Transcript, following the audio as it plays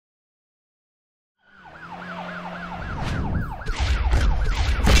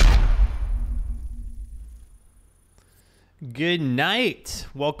Good night.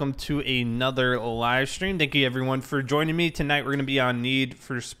 Welcome to another live stream. Thank you everyone for joining me. Tonight we're going to be on Need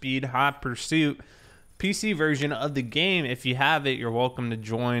for Speed Hot Pursuit PC version of the game. If you have it, you're welcome to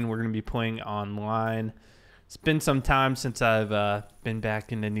join. We're going to be playing online. It's been some time since I've been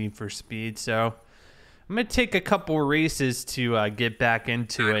back into Need for Speed, so I'm going to take a couple races to get back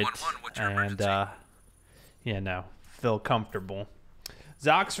into it and feel comfortable.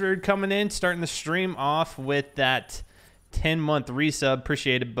 Zoxford coming in, starting the stream off with that 10-month resub.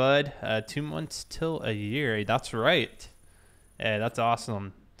 Appreciate it, bud. 2 months till a year. That's right. Yeah, that's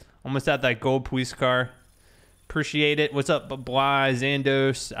awesome. Almost at that gold police car. Appreciate it. What's up, Bly,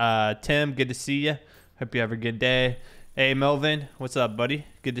 Zandos, Tim? Good to see you. Hope you have a good day. Hey, Melvin. What's up, buddy?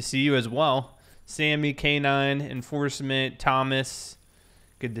 Good to see you as well. Sammy, K9, Enforcement, Thomas.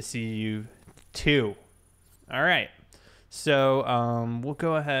 Good to see you too. All right. So we'll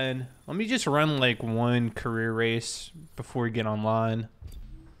go ahead. Let me just run like one career race before we get online,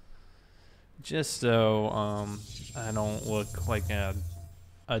 just so I don't look like a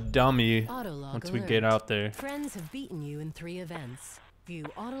dummy once we get out there. Friends have beaten you in 3 events. View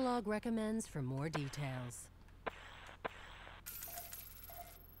Autolog recommends for more details.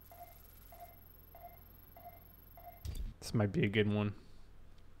 This might be a good one.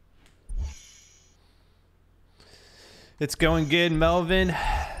 It's going good, Melvin.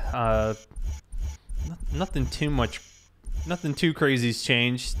 Nothing too crazy's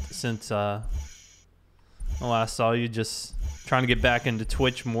changed since I last saw you. Just trying to get back into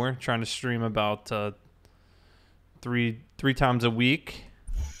Twitch more. Trying to stream about three times a week.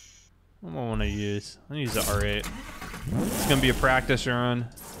 What do I want to use? I'm gonna use the R8. It's gonna be a practice run.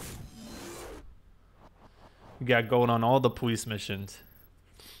 We got gold on all the police missions.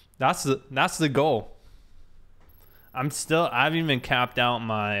 That's the goal. I haven't even capped out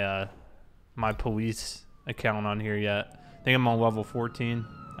my my police account on here yet. I think I'm on level 14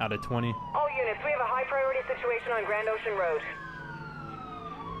 out of 20. All units, we have a high priority situation on Grand Ocean Road.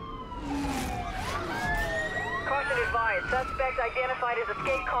 Caution advised, suspect identified as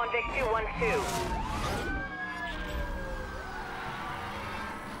escape convict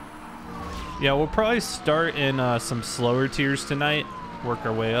 212. Yeah, we'll probably start in some slower tiers tonight, work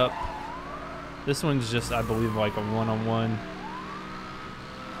our way up. This one's just, I believe, like a one-on-one.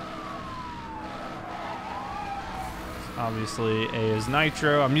 Obviously, A is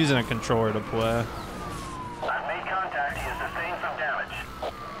Nitro. I'm using a controller to play. I've made contact. He has sustained some damage.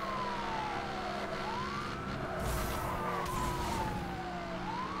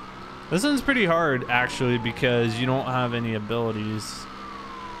 This one's pretty hard, actually, because you don't have any abilities.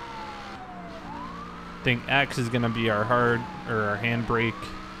 I think X is going to be our our handbrake.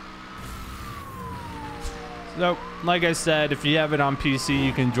 So, like I said, if you have it on PC,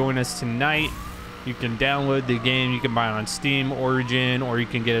 you can join us tonight. You can download the game. You can buy it on Steam, Origin, or you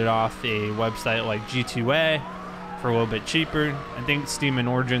can get it off a website like G2A for a little bit cheaper. I think Steam and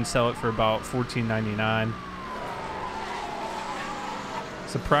Origin sell it for about $14.99.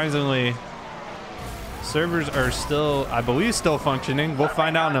 Surprisingly, servers are still, I believe, still functioning. We'll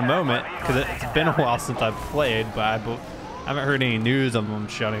find out in a moment because it's been a while since I've played, but I haven't heard any news of them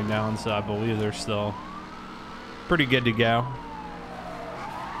shutting down, so I believe they're still pretty good to go.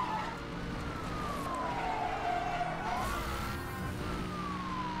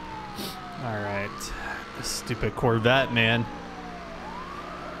 All right, this stupid Corvette, man.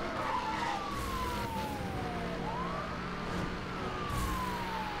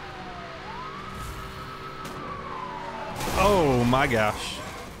 Oh my gosh.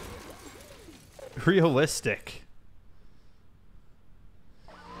 Realistic.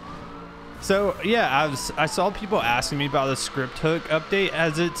 So yeah, I saw people asking me about the script hook update,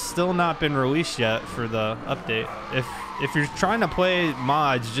 as it's still not been released yet for the update. If you're trying to play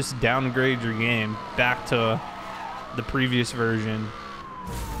mods, just downgrade your game back to the previous version.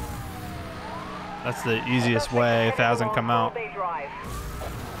 That's the easiest way if it hasn't come out.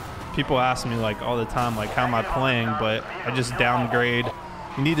 People ask me like all the time, like, how am I playing? But I just downgrade.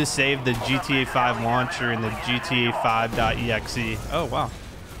 You need to save the GTA 5 launcher in the GTA 5.exe. Oh wow,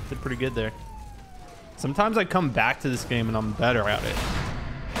 did pretty good there. Sometimes I come back to this game and I'm better at it.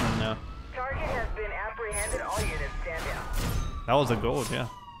 I don't know. Target has been apprehended. All units stand down. That was a gold, yeah.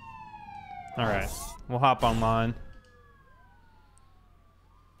 All right, we'll hop online.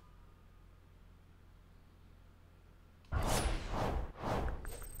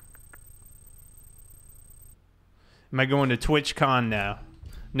 Am I going to TwitchCon now?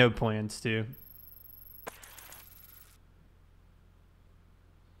 No plans to.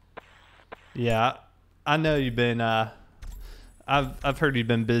 Yeah, I know you've been I've heard you've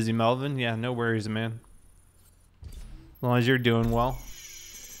been busy, Melvin. Yeah, no worries, man. As long as you're doing well.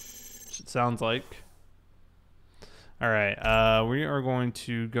 It sounds like. All right, we are going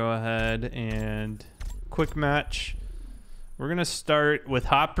to go ahead and quick match. We're gonna start with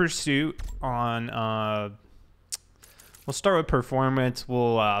Hot Pursuit on. We'll start with performance.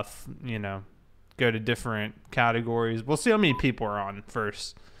 We'll you know, go to different categories. We'll see how many people are on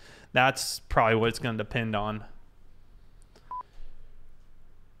first. That's probably what it's gonna depend on.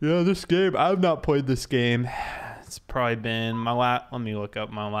 Yeah, this game, I've not played this game. It's probably been my let me look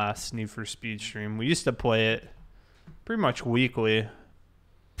up my last Need for Speed stream. We used to play it pretty much weekly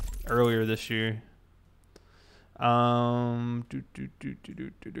earlier this year.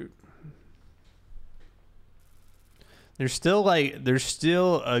 There's still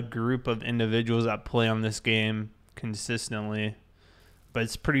a group of individuals that play on this game consistently, but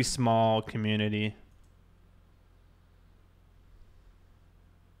it's a pretty small community.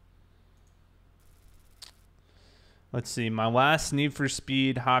 Let's see. My last Need for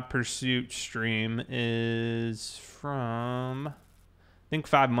Speed Hot Pursuit stream is from, I think,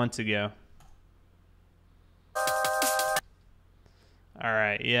 5 months ago. All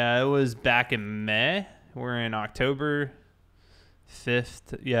right. Yeah, it was back in May. We're in October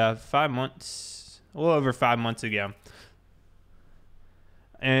 5th. Yeah, 5 months, a little over 5 months ago.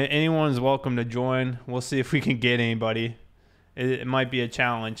 And anyone's welcome to join. We'll see if we can get anybody. It might be a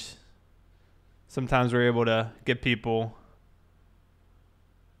challenge. Sometimes we're able to get people.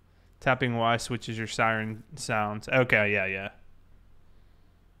 Tapping Y switches your siren sounds. Okay, yeah.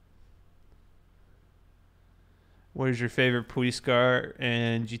 What is your favorite police car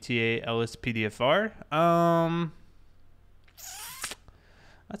in GTA LSPDFR?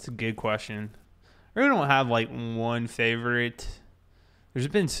 That's a good question. I really don't have like one favorite. There's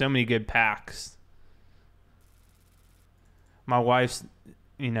been so many good packs. My wife's,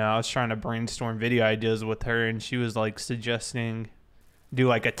 I was trying to brainstorm video ideas with her, and she was like suggesting do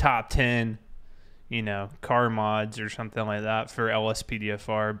like a top 10, car mods or something like that for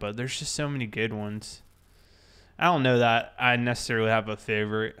LSPDFR, but there's just so many good ones. I don't know that I necessarily have a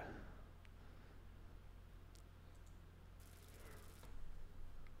favorite.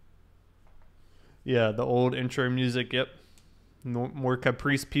 Yeah, the old intro music, yep. More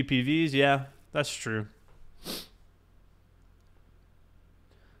Caprice PPVs, yeah, that's true.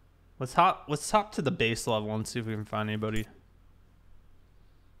 Let's hop to the base level and see if we can find anybody.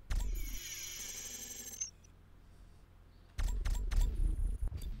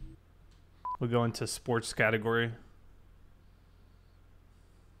 We'll go into sports category.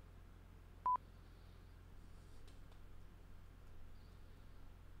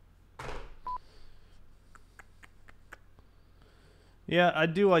 Yeah, I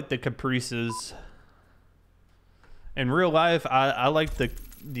do like the Caprices. In real life, I like the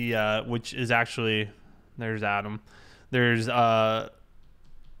which is actually, there's Adam. There's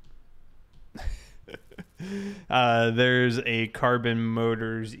there's a Carbon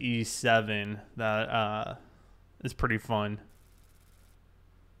Motors E7 that is pretty fun.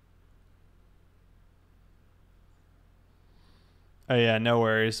 Oh yeah, no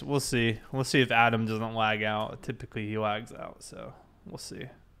worries. We'll see. We'll see if Adam doesn't lag out. Typically he lags out, so we'll see.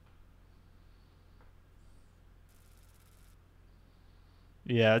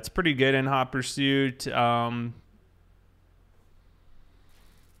 Yeah, it's pretty good in Hot Pursuit.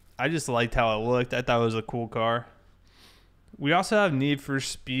 I just liked how it looked. I thought it was a cool car. We also have Need for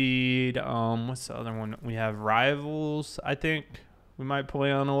Speed. What's the other one? We have Rivals, I think we might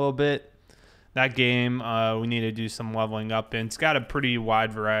play on a little bit. That game, we need to do some leveling up in. It's got a pretty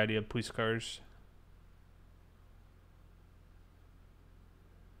wide variety of police cars.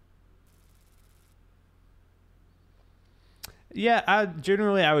 Yeah, I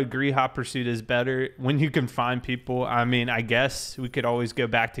would agree Hot Pursuit is better when you can find people. I mean, I guess we could always go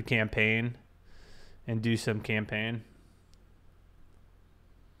back to campaign and do some campaign.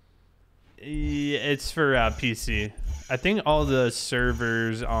 Yeah, it's for PC. I think all the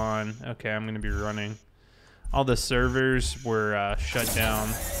servers on... Okay, I'm going to be running. All the servers were shut down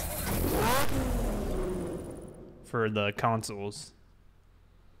for the consoles.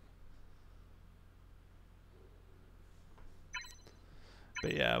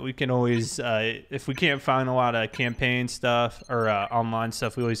 But yeah, we can always, if we can't find a lot of campaign stuff or online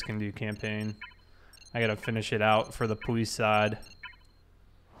stuff, we always can do campaign. I gotta finish it out for the police side.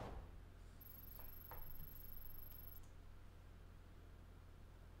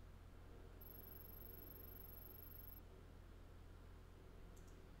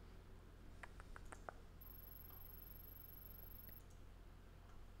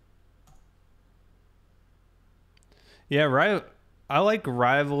 Yeah, right. I like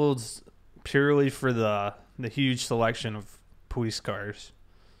Rivals purely for the the huge selection of police cars.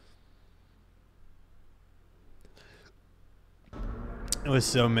 It was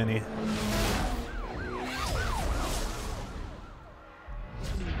so many.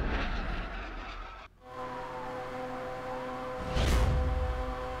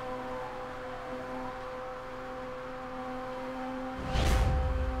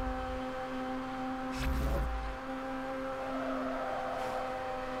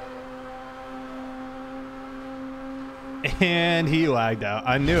 And he lagged out.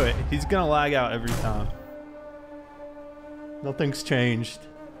 I knew it. He's gonna lag out every time. Nothing's changed.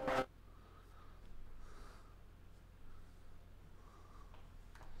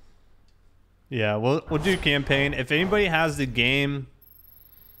 Yeah, we'll do campaign. If anybody has the game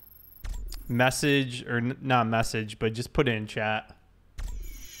message, or not message, but just put it in chat.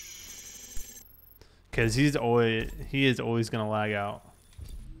 Cause he is always gonna lag out.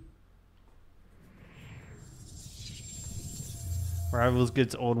 Rivals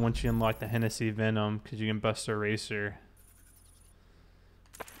gets old once you unlock the Hennessy Venom because you can bust a racer.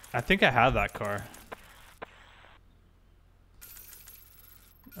 I think I have that car.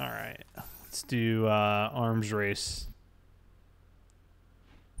 Alright. Let's do arms race.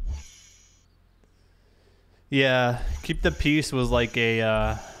 Yeah, Keep the Peace was like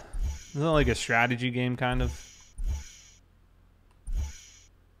a wasn't it like a strategy game kind of?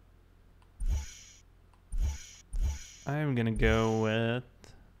 I'm gonna go with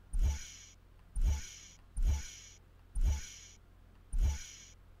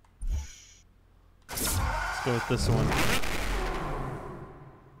let's go with this one.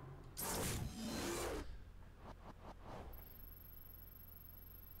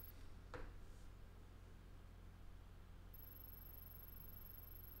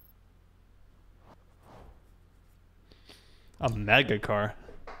 A mega car.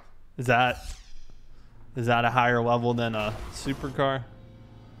 Is that a higher level than a supercar?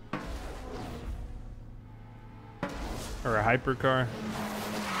 Or a hypercar?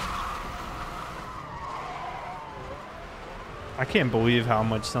 I can't believe how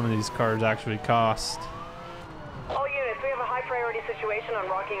much some of these cars actually cost. All units, we have a high priority situation on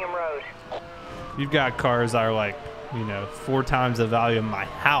Rockingham Road. You've got cars that are like, you know, 4 times the value of my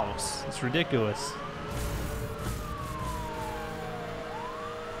house. It's ridiculous.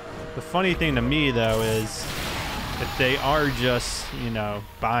 The funny thing to me, though, is if they are just, you know,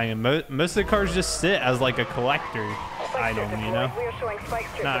 buying, most of the cars just sit as like a collector item, you know?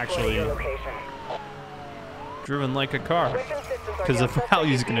 Not actually driven like a car, because the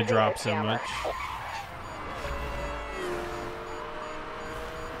value's going to drop so much.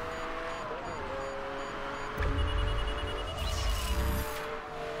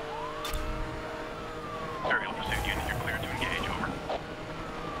 Aerial pursuit unit, you're cleared to engage, over.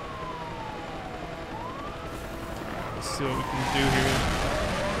 Let's see what we can do here.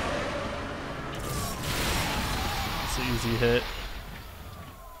 It's an easy hit.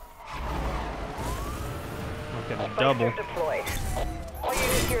 Not gonna double. Deployed. All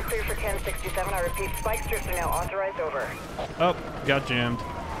units here clear for 1067. I repeat, spike strips are now authorized, over. Oh, got jammed.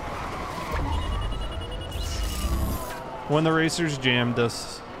 One of the racers jammed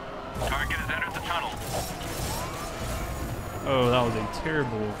us. Target has entered the tunnel. Oh, that was a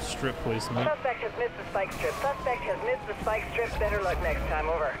terrible strip placement. Suspect has missed the spike strip. Suspect has missed the spike strip. Better luck next time,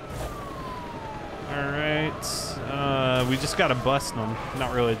 over. Alright. We just gotta bust them.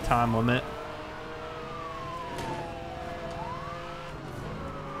 Not really a time limit.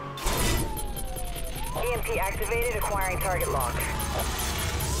 EMP activated, acquiring target lock.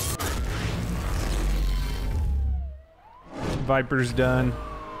 Viper's done.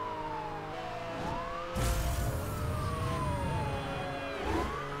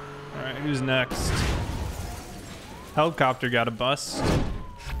 Alright, who's next? Helicopter got a bust.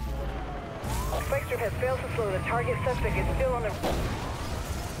 Spike strip has failed to slow. The target suspect is still on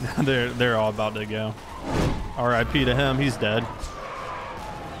the... they're all about to go. R.I.P. to him, he's dead.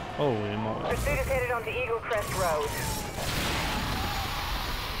 Holy moly. Pursuit is headed onto Eagle Crest Road.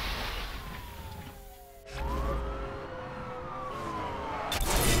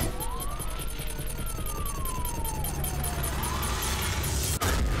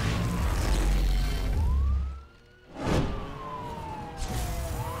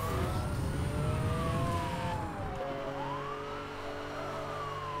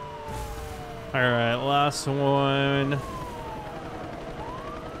 Alright, last one.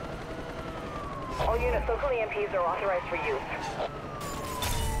 All units, local EMPs are authorized for use.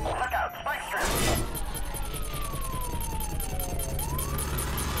 Look out, spike strip.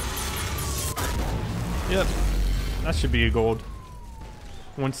 Yep. That should be a gold.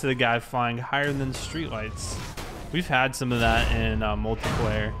 Once to the guy flying higher than streetlights. We've had some of that in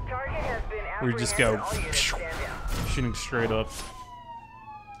multiplayer. Target has been We just go apprehended. All units stand down. shooting straight up.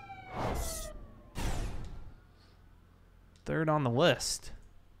 Third on the list.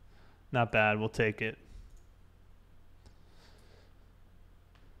 Not bad. We'll take it.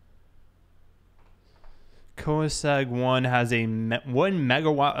 Koenigsegg 1 has a 1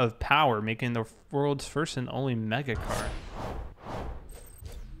 megawatt of power, making the world's first and only mega car.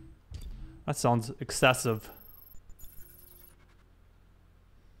 That sounds excessive.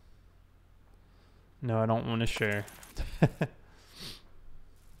 No, I don't want to share.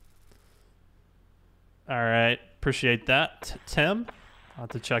 All right, appreciate that, Tim. I'll have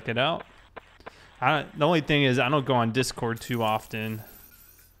to check it out. The only thing is I don't go on Discord too often.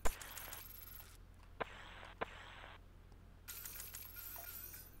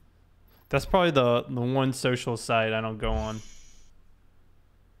 That's probably the one social site I don't go on.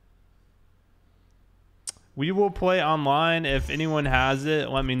 We will play online. If anyone has it,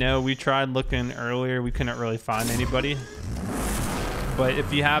 let me know. We tried looking earlier. We couldn't really find anybody. But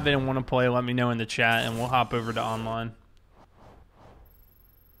if you have it and want to play, let me know in the chat and we'll hop over to online.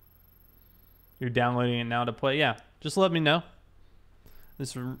 You're downloading it now to play? Yeah, just let me know.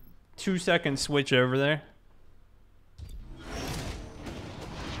 This 2-second switch over there.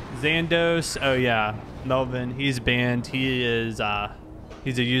 Zandos, oh yeah, Melvin, he's banned. He is,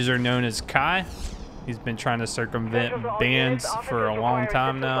 he's a user known as Kai. He's been trying to circumvent bans for a long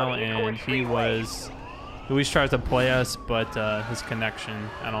time now, and he always tries to play us, but his connection,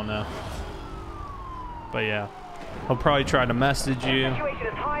 I don't know. But yeah, he'll probably try to message you. Situation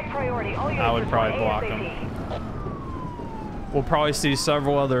is high priority. All units I would probably block ASAP. him. We'll probably see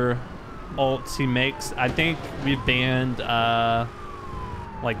several other ults he makes. I think we've banned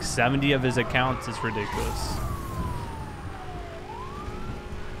like 70 of his accounts. It's ridiculous.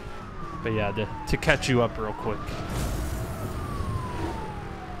 But yeah, to catch you up real quick.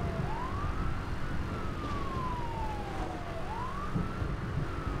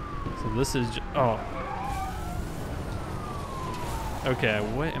 So this is oh. Okay,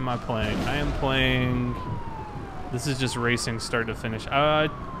 what am I playing? I am playing. This is just racing start to finish. I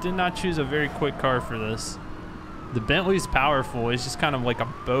did not choose a very quick car for this. The Bentley's powerful. It's just kind of like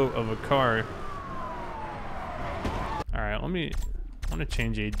a boat of a car. All right, I want to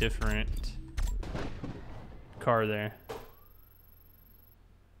change a different car there.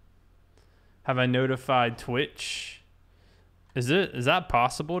 Have I notified Twitch? Is that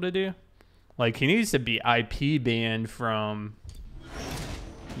possible to do? Like, he needs to be IP banned from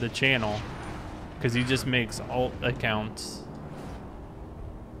the channel because he just makes alt accounts.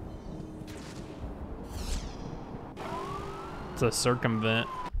 To circumvent.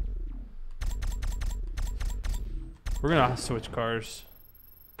 We're gonna switch cars.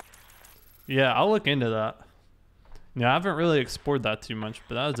 Yeah, I'll look into that. Yeah, I haven't really explored that too much,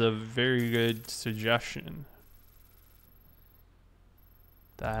 but that was a very good suggestion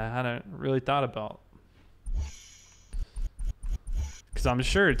that I hadn't really thought about. Because I'm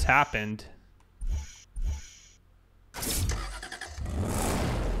sure it's happened.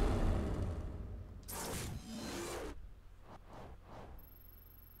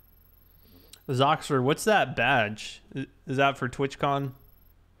 Zoxford, what's that badge? Is that for TwitchCon?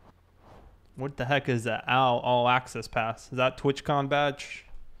 What the heck is that? All access pass. Is that TwitchCon badge?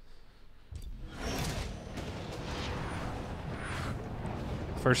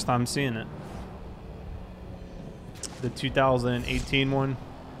 First time seeing it. The 2018 one.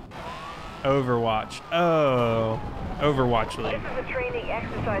 Overwatch. Oh, Overwatch League. This is a training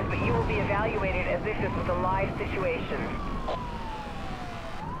exercise, but you will be evaluated as if this was a live situation.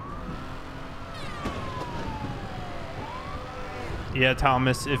 Yeah,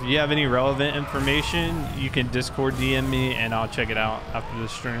 Thomas, if you have any relevant information, you can Discord DM me and I'll check it out after the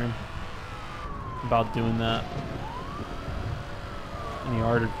stream about doing that. Any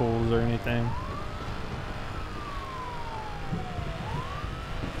articles or anything.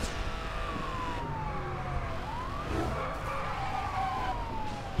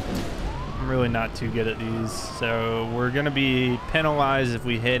 I'm really not too good at these, so we're gonna be penalized if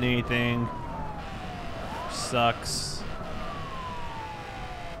we hit anything. Sucks.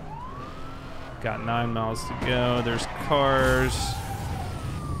 Got 9 miles to go. There's cars.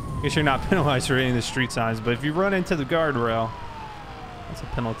 I guess you're not penalized for hitting the street signs, but if you run into the guardrail, that's a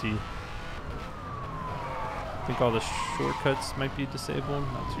penalty. I think all the shortcuts might be disabled.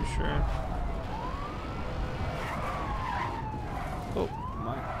 Not too sure. Oh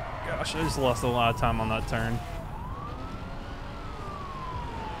my gosh, I just lost a lot of time on that turn.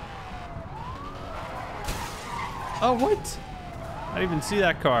 Oh, what? I didn't even see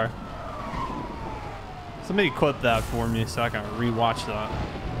that car. Somebody clip that for me so I can rewatch that.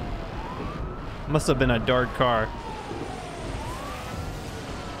 Must have been a dark car.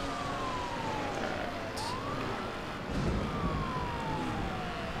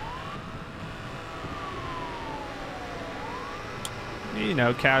 You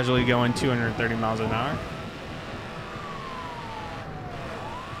know, casually going 230 miles an hour.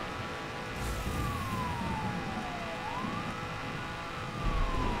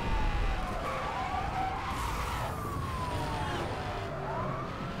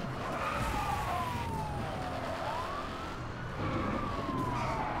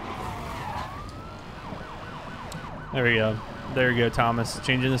 There we go. There you go, Thomas.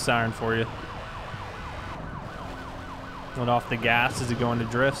 Changing the siren for you. Let off the gas. Is it going to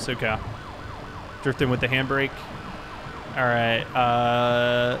drifts? Okay. Drifting with the handbrake. All right.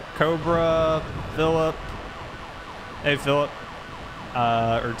 Cobra, Philip. Hey, Philip.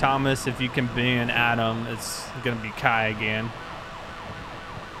 Or Thomas, if you can be an Adam, it's going to be Kai again.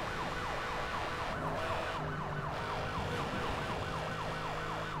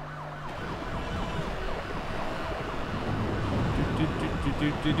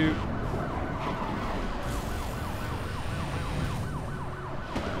 Do.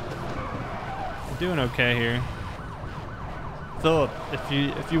 Doing okay here. Philip,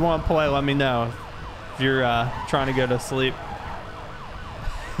 if you want to play, let me know. If you're trying to go to sleep.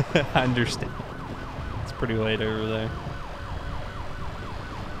 I understand. It's pretty late over there.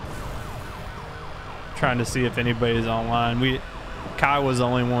 Trying to see if anybody's online. Kai was the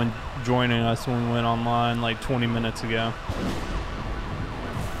only one joining us when we went online like 20 minutes ago.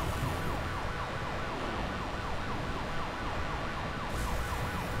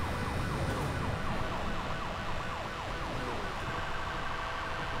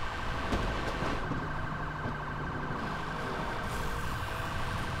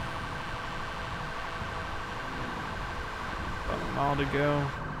 To go.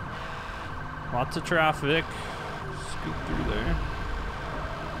 Lots of traffic. Scoot through there.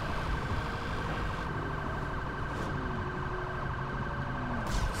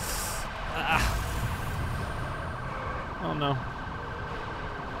 Oh no.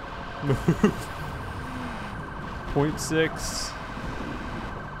 Move. 0.6.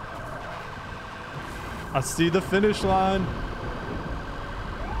 I see the finish line.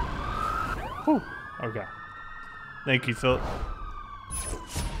 Whew. Okay. Thank you, Phil.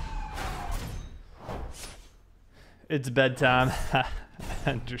 It's bedtime. I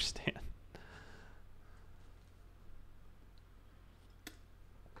understand.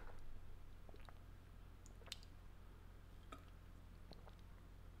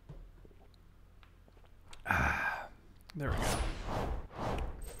 There we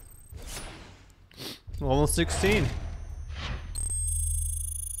go. Almost 16.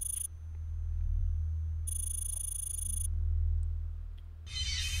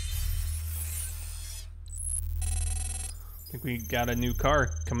 I think we got a new car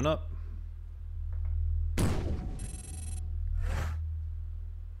coming up.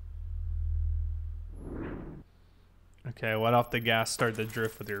 Okay, let off the gas, start the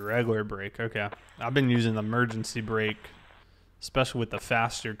drift with your regular brake. Okay, I've been using the emergency brake, especially with the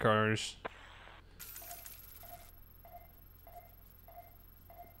faster cars.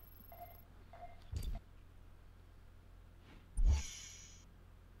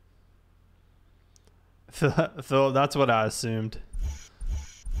 Phil, that's what I assumed.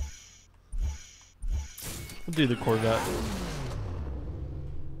 We'll do the Corvette.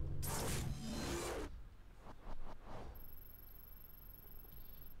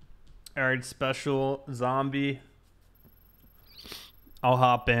 Alright, special zombie. I'll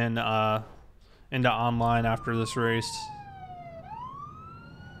hop in into online after this race.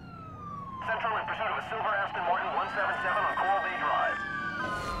 Central in pursuit of a silver Aston Martin 177 on Coral Bay Drive.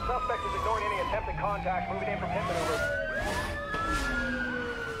 Suspect is ignoring any attempted contact, moving in from pit maneuver.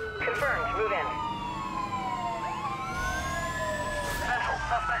 Confirmed. Move in. Central,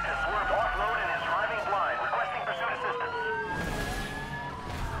 suspect has swerved off-road and is driving blind, requesting pursuit assistance.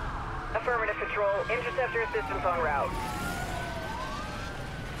 Affirmative control. Interceptor assistance en route.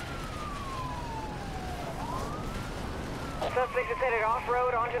 Suspect is headed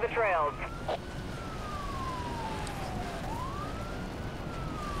off-road onto the trails.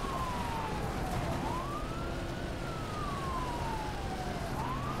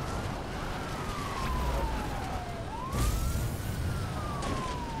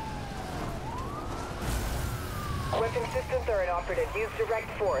 Weapon systems are inoperative. Use direct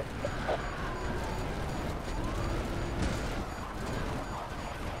force.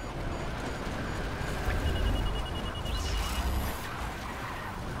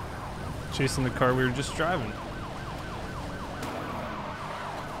 Chasing the car we were just driving.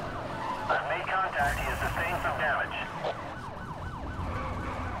 I've made contact. He has sustained some damage.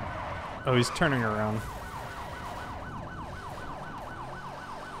 Oh, he's turning around.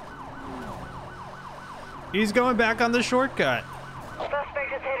 He's going back on the shortcut.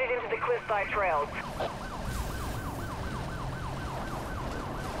 Suspect is headed into the cliffside trails.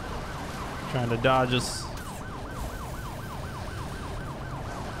 Trying to dodge us.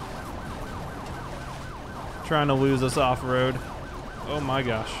 Trying to lose us off-road. Oh my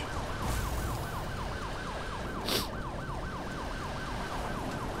gosh.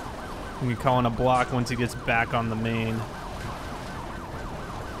 You can call in a block once he gets back on the main.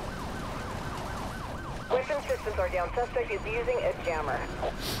 Weapon systems are down. Suspect is using a jammer.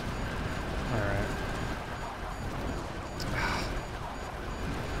 Alright.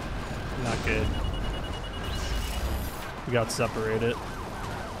 Not good. We got separated.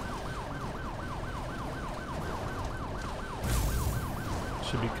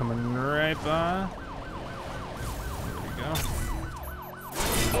 Should be coming right by. There we go.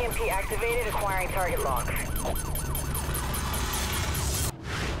 EMP activated, acquiring target lock.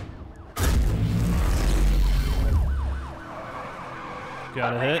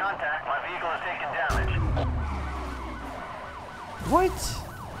 Got a hit. Contact. My vehicle has taken damage. What?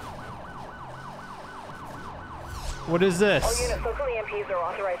 What is All this? units, local EMPs are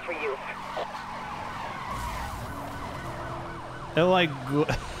authorized for use. It like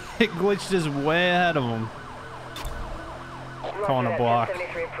it glitched just way ahead of him. Calling a block.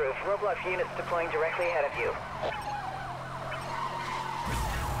 1073 approved. Roblox units deploying directly ahead of you.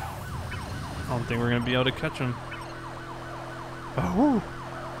 I don't think we're gonna be able to catch him. Oh,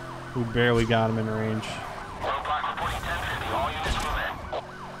 we barely got him in range. Roadblock reporting 1050. All units move in.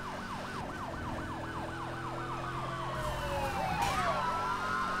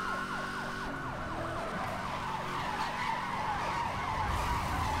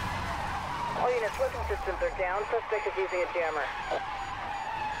 All units, weapon systems are down. Suspect is using a jammer.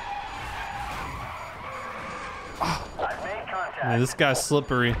 I've made contact. Man, this guy's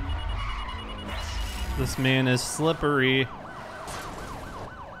slippery. This man is slippery.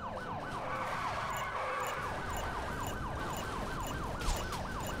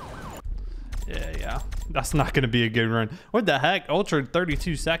 Yeah. That's not going to be a good run. What the heck? Ultra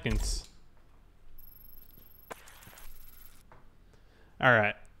 32 seconds. All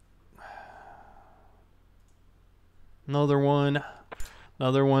right. Another one.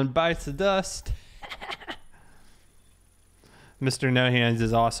 Another one bites the dust. Mr. No Hands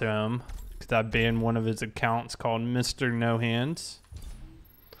is awesome. Because I banned one of his accounts called Mr. No Hands.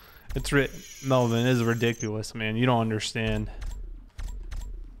 It's Melvin, it is ridiculous, man. You don't understand.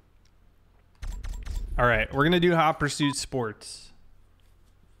 All right, we're gonna do Hot Pursuit Sports.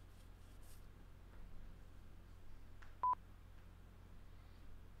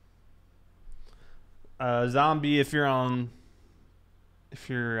 Zombie, if you're in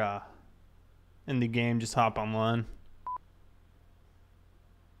the game, just hop online.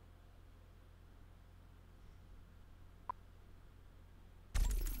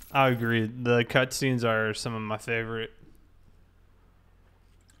 I agree. The cutscenes are some of my favorite.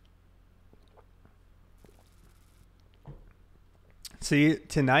 See,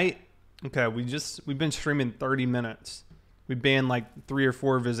 tonight, okay, we've been streaming 30 minutes. We banned like 3 or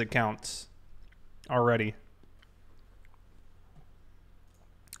 4 of his accounts already.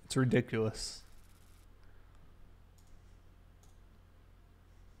 It's ridiculous.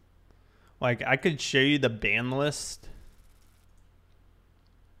 Like, I could show you the ban list,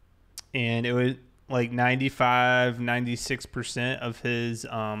 and it was like 96% of his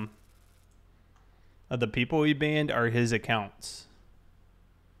of the people he banned are his accounts.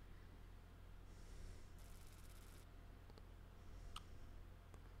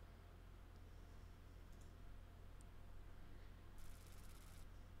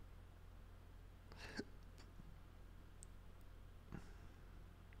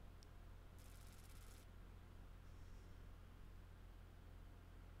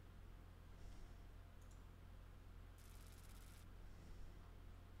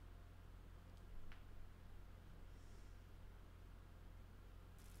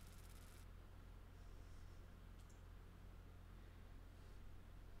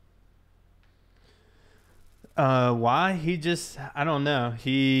 Why? I don't know.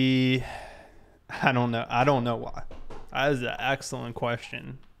 I don't know why. That is an excellent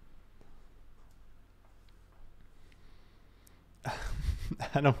question.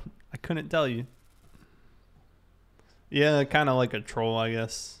 I couldn't tell you. Yeah, kind of like a troll, I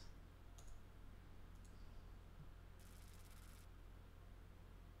guess.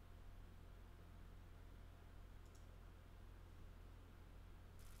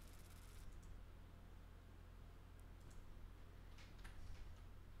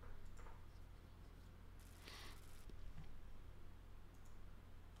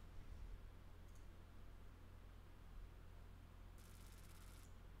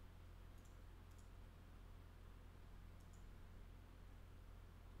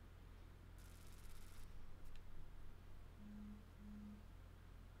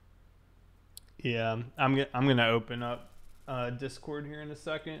 Yeah, I'm gonna open up Discord here in a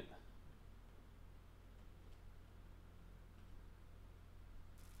second.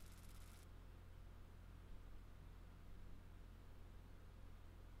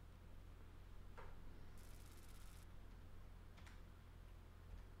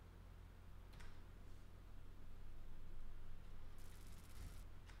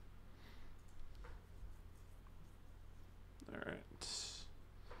 All right, let's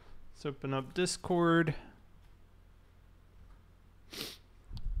open up Discord.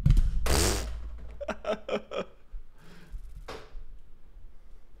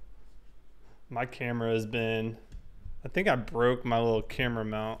 My camera has been, I think I broke my little camera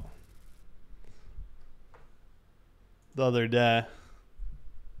mount the other day.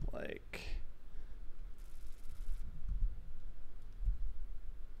 Like,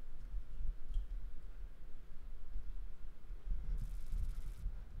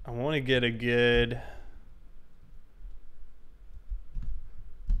 I want to get a good,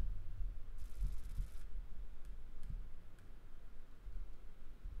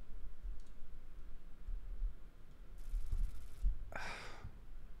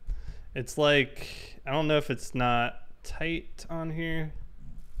 it's like, I don't know if it's not tight on here.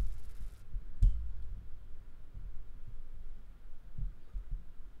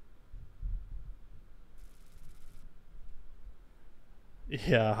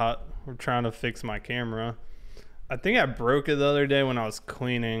 Yeah, we're trying to fix my camera. I think I broke it the other day when I was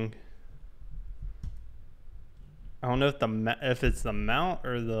cleaning. I don't know if it's the mount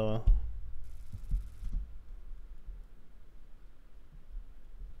or the.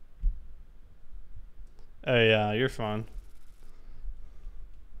 Oh yeah, you're fine.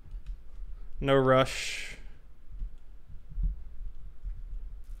 No rush.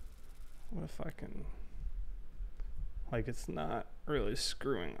 What if I can? Like, it's not really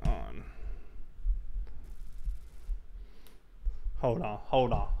screwing on. Hold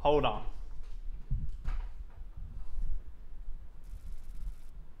on.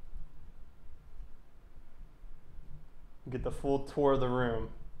 Get the full tour of the room.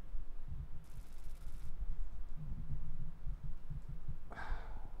 Is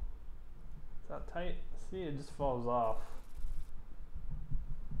that tight? See, it just falls off.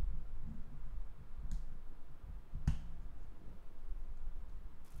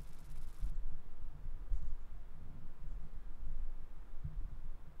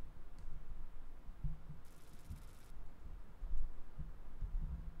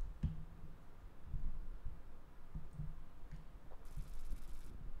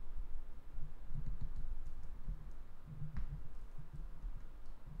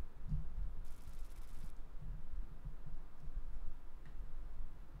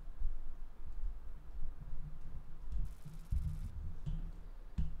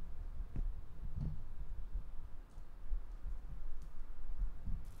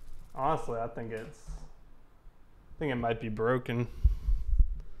 Honestly, I think it might be broken.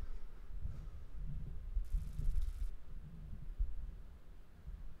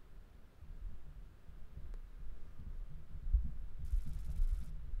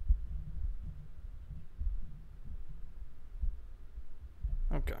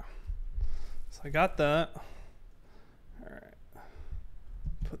 Okay. So I got that. All right.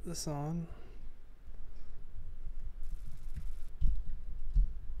 Put this on.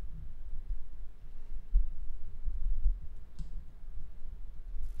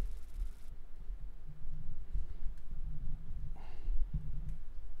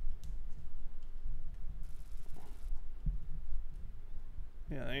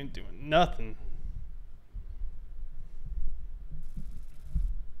 Yeah, they ain't doing nothing.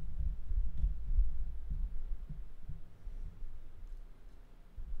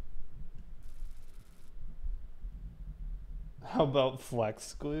 How about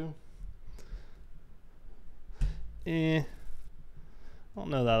flex glue? I don't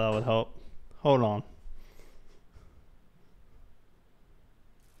know that would help. Hold on.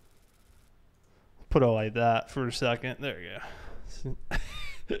 Put it like that for a second. There you go.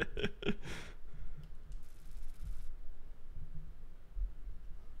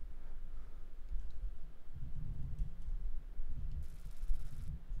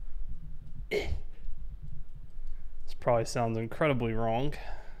 This probably sounds incredibly wrong.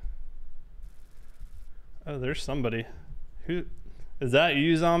 Oh, there's somebody. Who is that?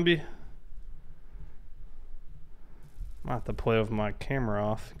 You, zombie? I have to play with my camera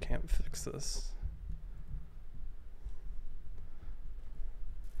off. Can't fix this.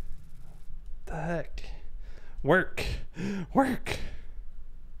 The heck? Work.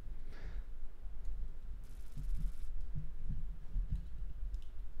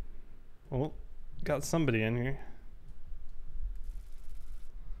 Well, Got somebody in here.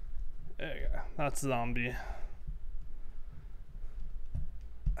 There you go. That's zombie.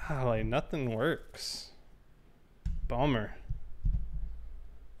 Oh, like nothing works. Bummer.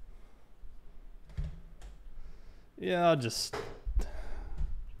 Yeah, I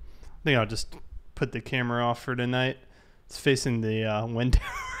think I'll just put the camera off for tonight. It's facing the window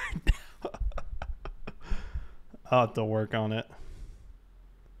right now. I'll have to work on it.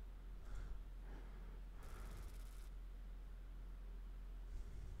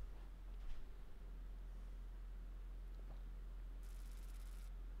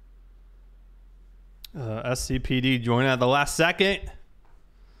 SCPD join at the last second.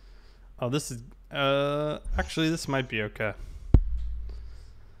 Oh, this is actually this might be okay.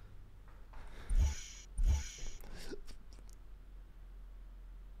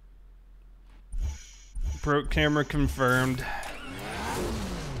 Broke camera confirmed.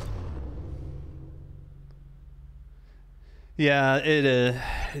 Yeah,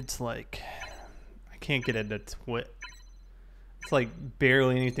 it's like I can't get it to twist. It's like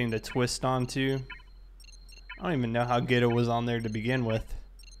barely anything to twist onto. I don't even know how good it was on there to begin with.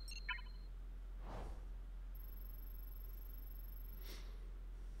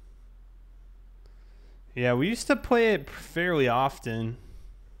 Yeah, we used to play it fairly often,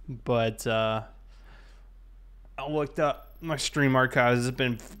 but I looked up my stream archives. It's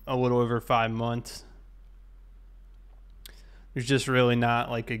been a little over 5 months. There's just really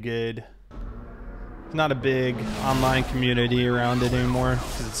not like not a big online community around it anymore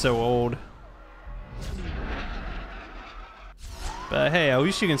because it's so old. But hey, at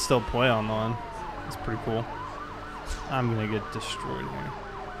least you can still play online. It's pretty cool. I'm gonna get destroyed here.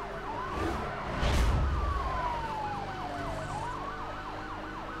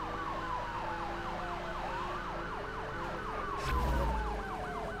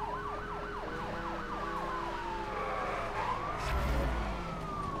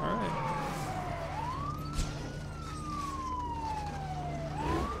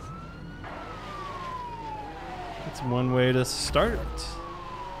 One way to start.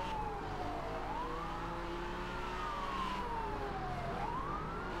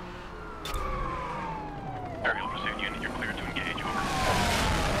 Aerial pursuit unit, you're cleared to engage. Over.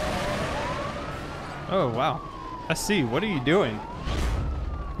 Oh wow. I see. What are you doing?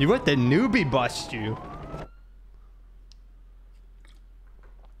 You let the newbie bust you.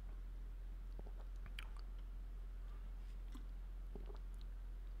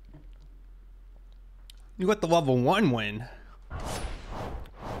 You got the level 1 win.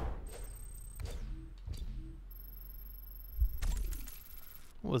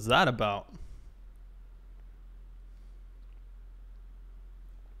 What was that about?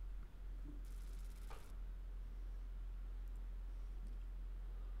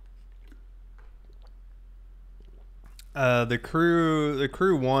 The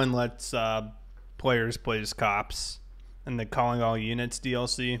crew 1 lets players play as cops in the Calling All Units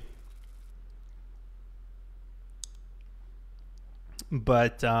DLC.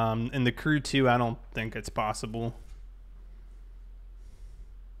 But in the crew 2, I don't think it's possible.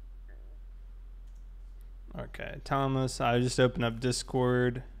 Okay, Thomas, I just opened up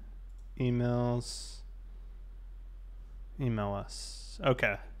Discord. Emails. Email us.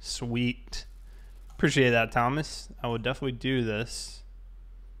 Okay, sweet. Appreciate that, Thomas. I will definitely do this.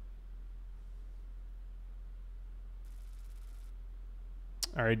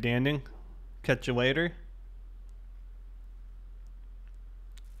 All right, Danding. Catch you later.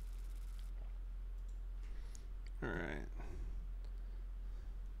 All right.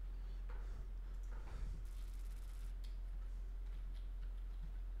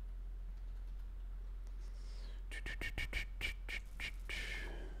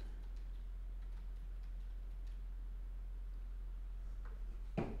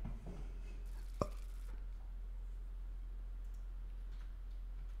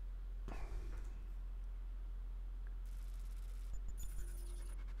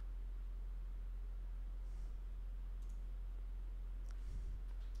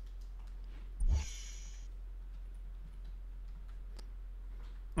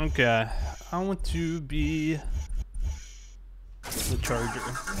 Okay, I want to be the charger.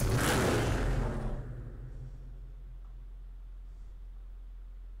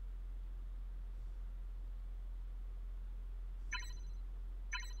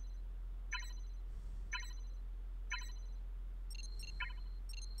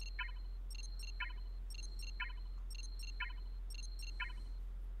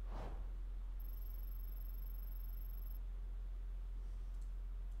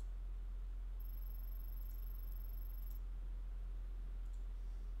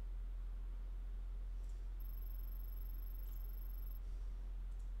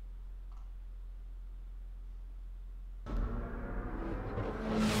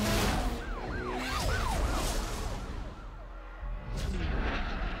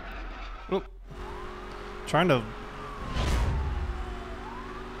 trying to...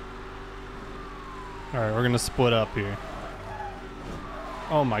 Alright, we're gonna split up here.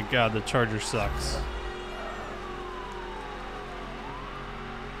 Oh my god, the Charger sucks.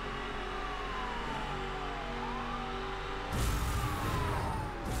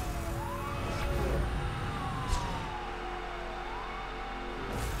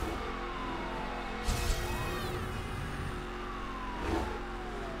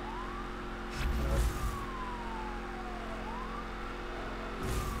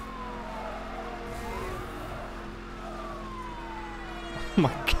 Oh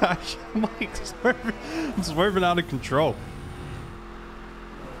my gosh, I'm like swerving out of control.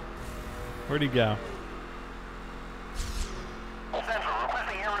 Where'd he go? Central,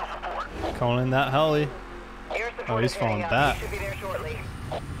 requesting aerial support. Calling in that heli. Air support Oh, he's is heading falling up. back. He should be there shortly.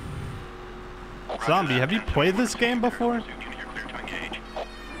 Zombie, have you played this game before?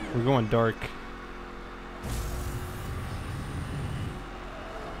 We're going dark.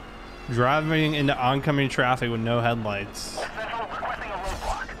 Driving into oncoming traffic with no headlights. Central, requesting a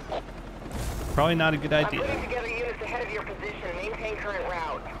roadblock. Probably not a good I'm idea. putting together units ahead of your position. Maintain current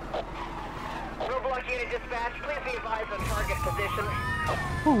route. Roadblock unit dispatch. Please be advised on target position.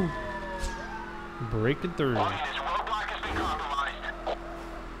 Breaking through. This roadblock has been compromised.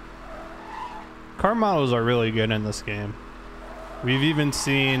 Car models are really good in this game. We've even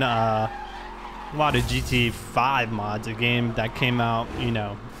seen a lot of GTA 5 mods, a game that came out, you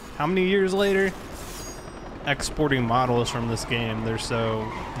know, how many years later? Exporting models from this game. They're so,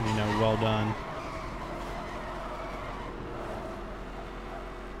 you know, well done.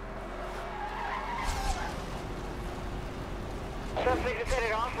 Suspect is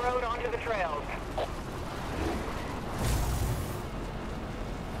headed off-road onto the trails.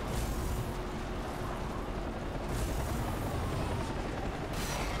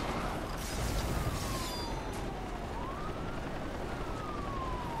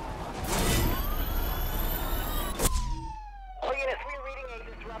 All units, we're reading a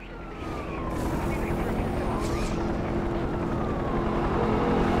disruption to the Please confirm system operation.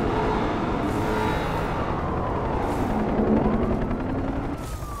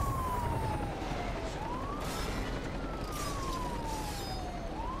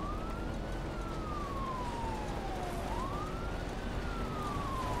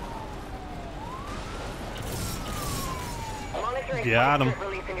 Monitoring Got him. spike strip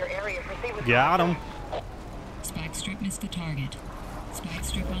release in your area. Proceed with Got caution. him. Spike strip missed the target. Spike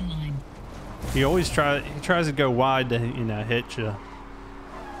strip online. He always tries to go wide to, you know, hit you.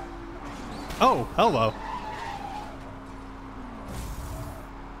 Oh, hello.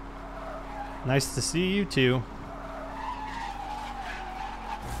 Nice to see you too.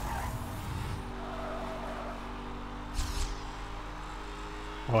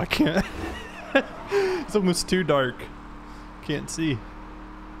 Oh, I can't. It's almost too dark. Can't see.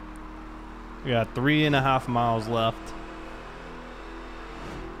 We got 3.5 miles left.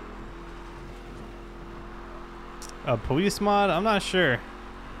 A police mod? I'm not sure.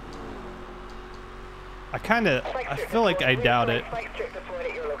 I feel like I doubt it. Spike strip deployed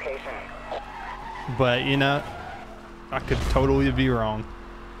at your location. But, you know, I could totally be wrong.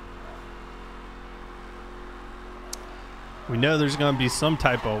 We know there's going to be some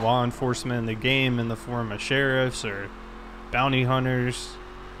type of law enforcement in the game in the form of sheriffs or bounty hunters.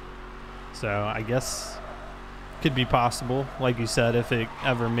 So I guess could be possible, like you said, if it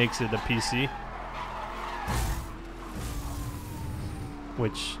ever makes it a PC.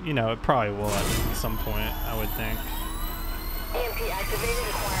 Which, you know, it probably will at some point, I would think. EMP activated,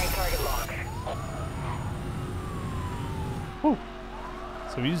 acquiring target lock. Whew.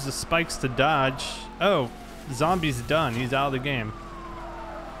 So we use the spikes to dodge. Oh, zombie's done. He's out of the game.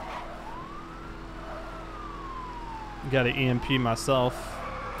 Got to EMP myself.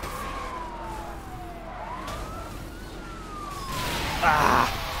 Ah!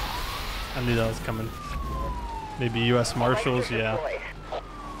 I knew that was coming. Maybe U.S. Marshals, yeah.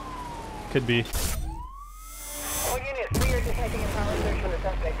 Could be. All units, we are detecting a power surge from the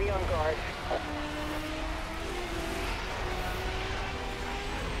suspect. Be on guard.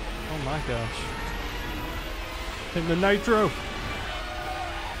 Oh my gosh. Hit the nitro.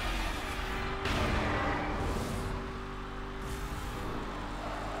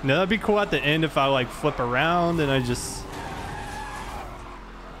 Now that'd be cool at the end if I like flip around and I just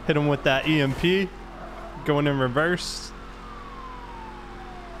hit him with that EMP going in reverse.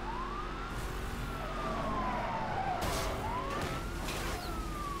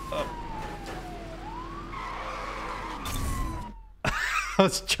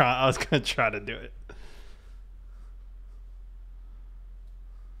 I was gonna try to do it.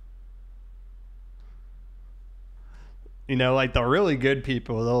 You know, like the really good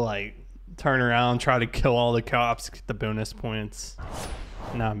people, they'll like turn around, try to kill all the cops, get the bonus points.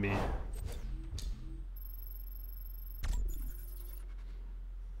 Not me.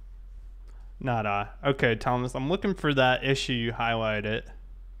 Not I. Okay, Thomas, I'm looking for that issue you highlighted.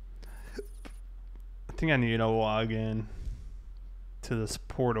 I think I need to log in to this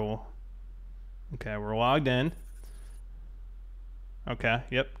portal. Okay, we're logged in. Okay,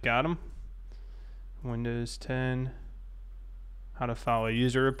 yep, got him. Windows 10. How to file a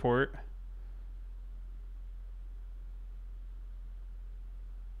user report.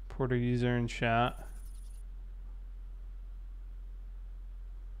 Portal user in chat.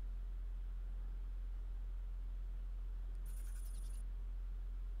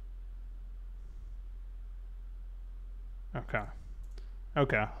 Okay.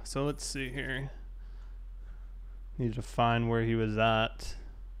 Okay, so let's see here. Need to find where he was at.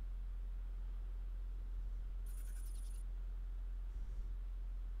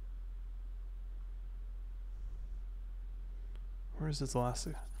 Where's his last?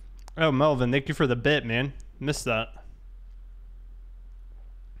 Oh, Melvin, thank you for the bit, man. Missed that.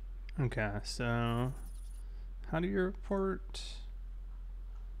 Okay, so how do you report?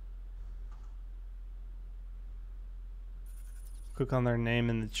 Click on their name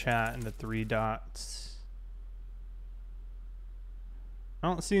in the chat and the 3 dots. I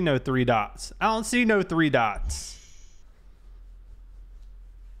don't see no 3 dots. I don't see no 3 dots.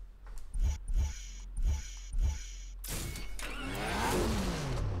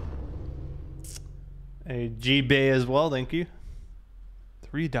 A G-Bay as well, thank you.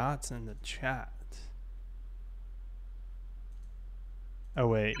 3 dots in the chat. Oh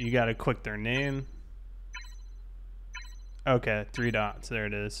wait, you gotta click their name. Okay, 3 dots, there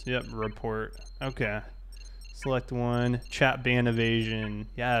it is. Yep, report. Okay. Select one, chat ban evasion,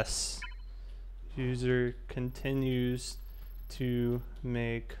 yes. User continues to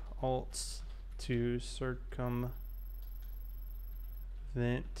make alts to circumvent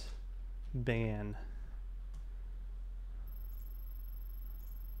ban.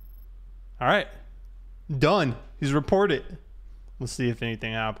 All right, done. He's reported. Let's see if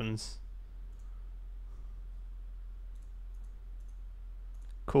anything happens.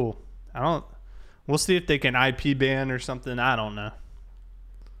 Cool. We'll see if they can IP ban or something. I don't know.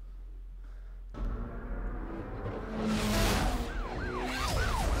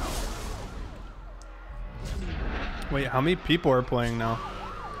 Wait, how many people are playing now?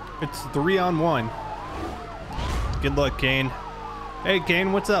 It's 3-on-1. Good luck, Kane. Hey,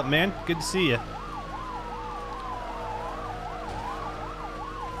 Kane, what's up, man? Good to see you.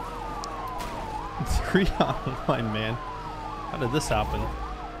 It's 3-on-1, man. How did this happen?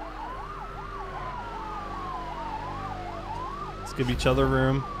 Let's give each other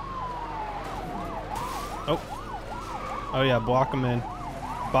room. Oh. Oh, yeah, block them in.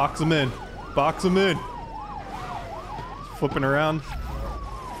 Box them in. Box them in. Flipping around.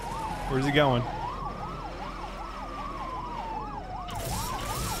 Where's he going?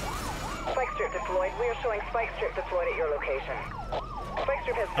 Spike strip deployed. We are showing spike strip deployed at your location. Spike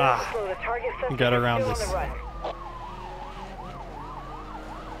strip has failed to slow the target. You got around this.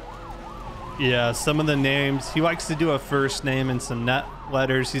 Yeah, some of the names. He likes to do a first name and some net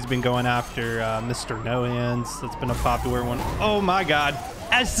letters. He's been going after Mr. No Hands. That's been a popular one. Oh my God.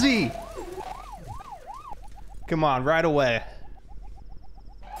 SC! Come on, right away.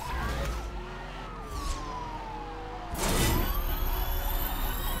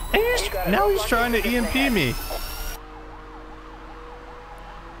 Now he's trying to EMP me.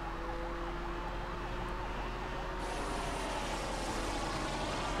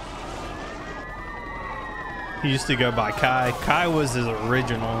 He used to go by Kai. Kai was his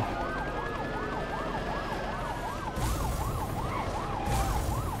original.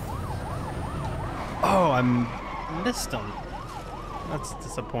 Oh, I missed him. That's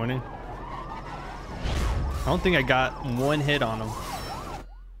disappointing. I don't think I got one hit on him.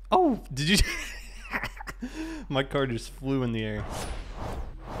 Oh, did you? My car just flew in the air.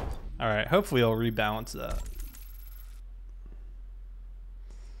 All right, hopefully I'll rebalance that.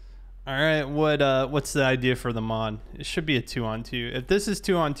 All right, what's the idea for the mod? It should be a 2-on-2. If this is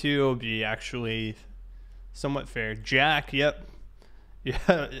 2-on-2, it'll be actually somewhat fair. Jack, yep.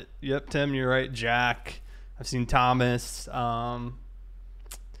 Yeah, yep, Tim, you're right. Jack. I've seen Thomas. Man,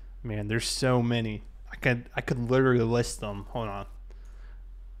 there's so many. I could literally list them. Hold on.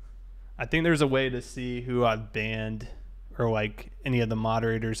 I think there's a way to see who I've banned or like any of the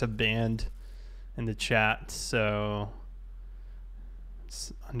moderators have banned in the chat. So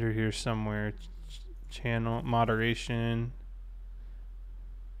it's under here somewhere. Channel moderation.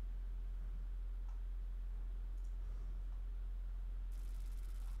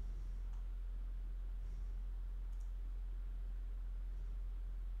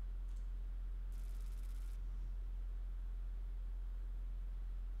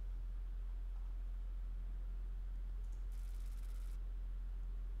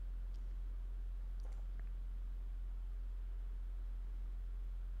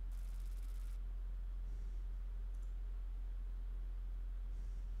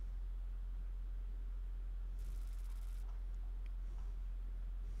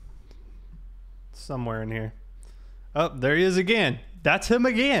 somewhere in here. Oh, there he is again. That's him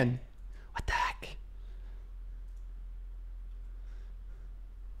again. What the heck?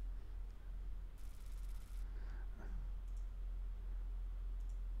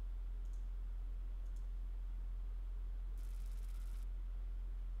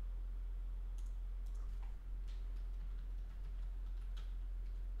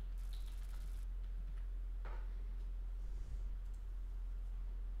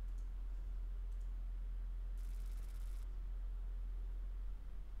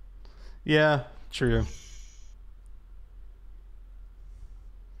 Yeah, true.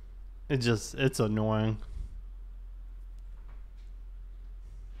 It's annoying.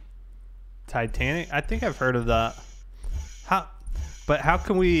 Titanic? I think I've heard of that. How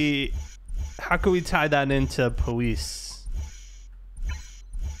can we tie that into policing?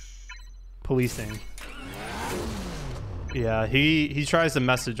 Yeah, he tries to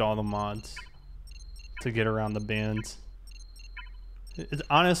message all the mods to get around the bans.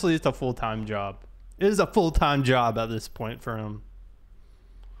 Honestly, it's a full-time job. It is a full-time job at this point for him.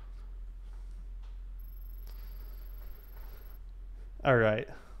 All right.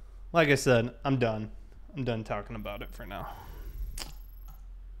 Like I said, I'm done. I'm done talking about it for now.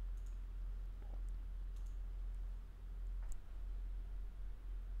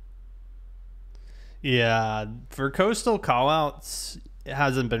 Yeah, for coastal callouts, it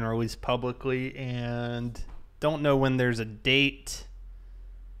hasn't been released publicly, and don't know when there's a date.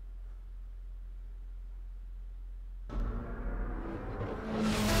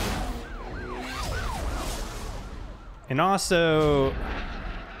 And also,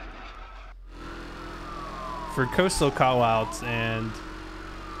 for coastal callouts, and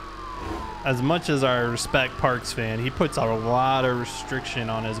as much as I respect Parks fan, he puts a lot of restriction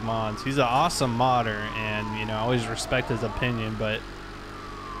on his mods. He's an awesome modder, and you know, I always respect his opinion, but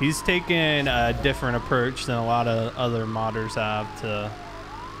he's taken a different approach than a lot of other modders have to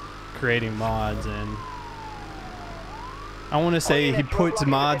creating mods. And I want to say he puts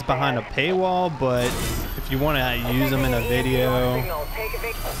mods behind a paywall, but if you want to use them in a video,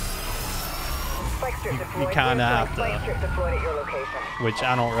 you kind of have to, which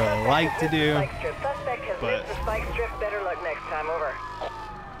I don't really like to do, but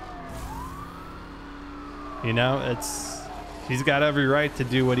you know, he's got every right to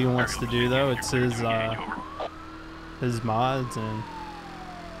do what he wants to do, though. It's his mods. And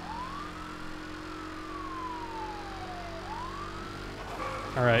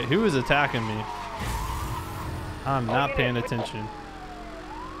all right, who is attacking me? I'm not paying attention.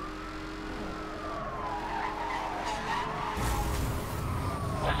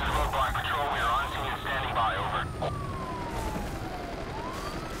 This is Roadblock Patrol. We are on scene and standing by. Over.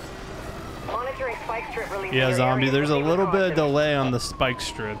 Monitoring spike strip release. Yeah, Zombie, there's a little bit of delay on the spike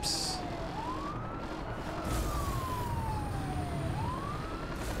strips.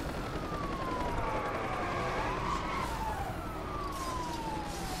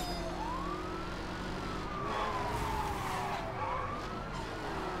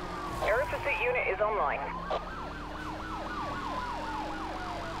 Air pursuit unit is online.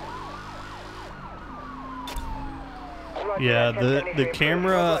 Yeah, the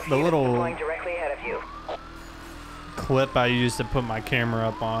camera, the little directly ahead of you. clip I used to put my camera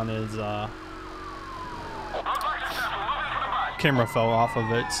up on is camera fell off of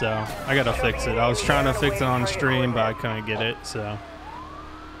it, so I gotta fix it. I was trying to fix it on stream, but I couldn't get it, so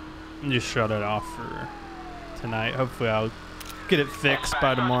I just shut it off for tonight. Hopefully I'll get it fixed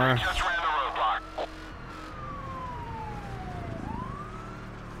by tomorrow. Just ran the roadblock.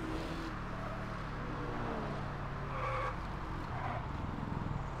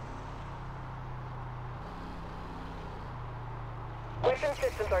 Weapon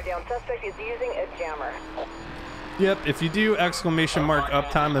systems are down. Suspect is using a jammer. Yep, if you do exclamation mark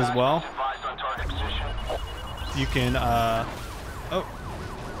uptime as well, Advised on target position. you can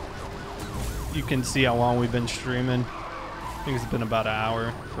you can see how long we've been streaming. I think it's been about an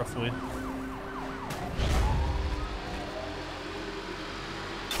hour, roughly.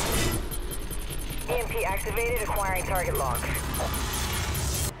 EMP activated, acquiring target lock.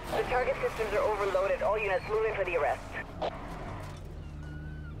 The target systems are overloaded. All units moving for the arrest.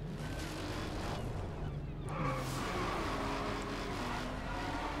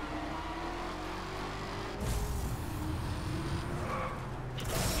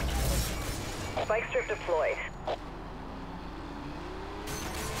 Spike strip deployed.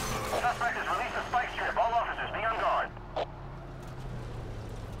 Suspect has released a spike strip. All officers, be on guard.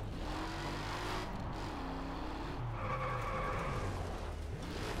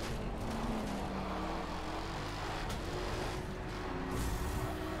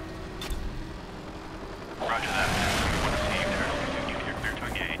 Roger that. Want to see you there. You're clear to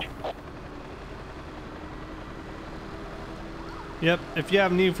engage. Yep, if you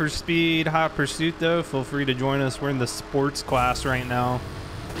have Need for Speed Hot Pursuit though, feel free to join us. We're in the sports class right now.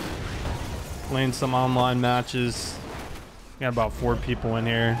 Playing some online matches. Got about 4 people in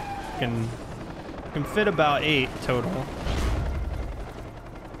here. Can fit about 8 total.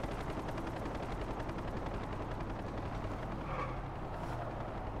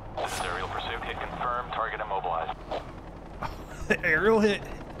 This is aerial pursuit. Hit confirmed. Target immobilized. The aerial hit?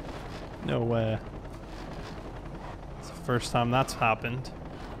 No way. It's the first time that's happened.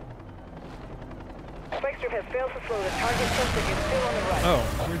 Spike strip has failed to slow the target suspect is still on the run. Oh,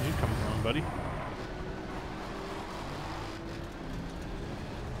 where'd you come from, buddy?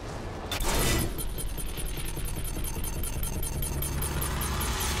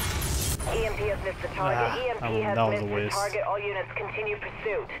 EMP has missed the target. EMP has that was a missed the waste. target. All units continue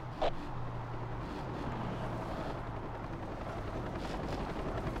pursuit.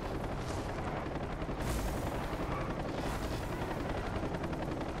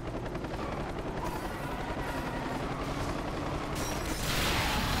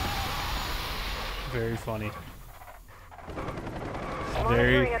 Very funny. Monitoring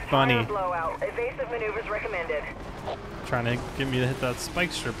Very a tire funny. blowout. Evasive maneuvers recommended. Trying to get me to hit that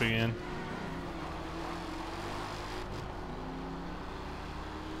spike strip again.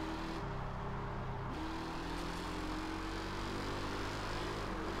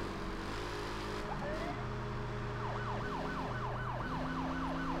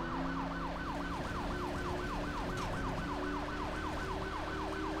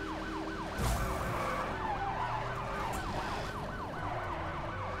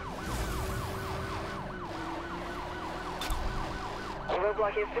 The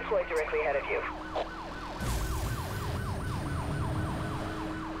roadblock is deployed directly ahead of you.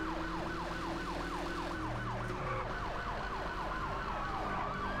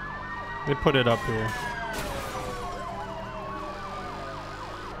 They put it up here.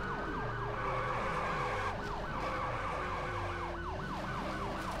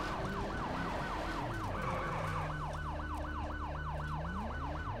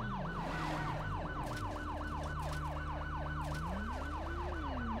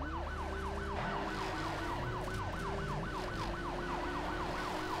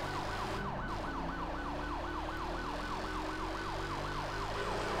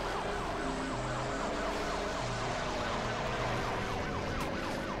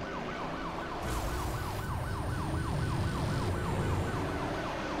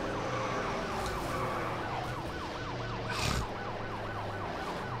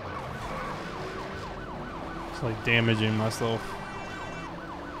 It's like damaging myself.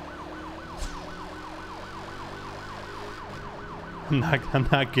 I'm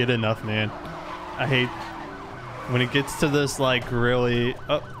not good enough, man. I hate when it gets to this like really.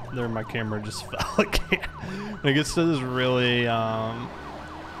 Oh, there my camera just fell again. When it gets to this really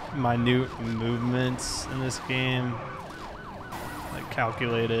minute movements in this game, like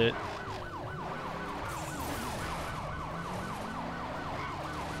calculate it.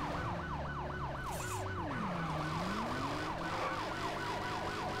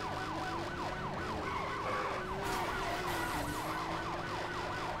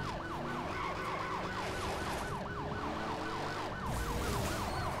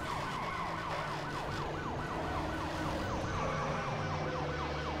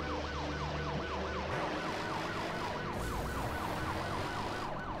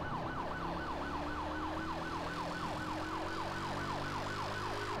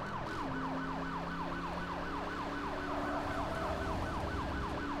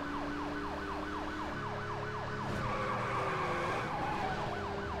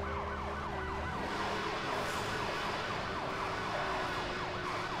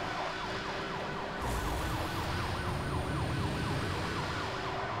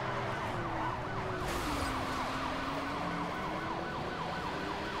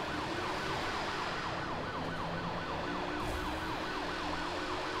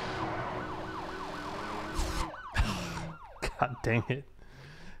 God dang it.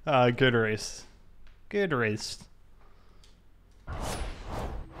 Good race. Good race. That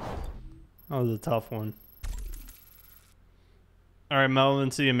was a tough one. All right,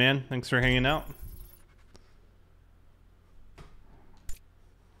 Melvin, see you, man. Thanks for hanging out.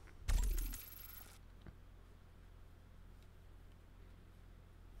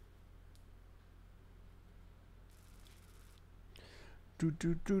 Do,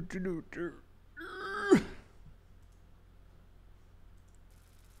 do, do, do, do, do.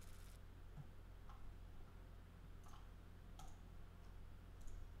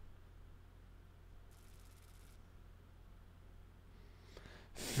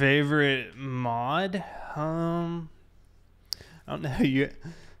 favorite mod? I don't know.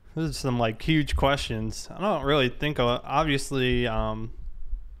 Those are some like huge questions. I don't really think obviously. I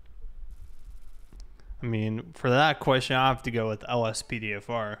mean, for that question, I have to go with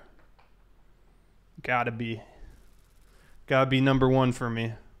LSPDFR. Gotta be number one for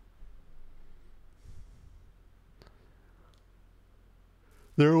me.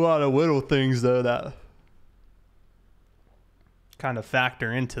 There are a lot of little things though that kind of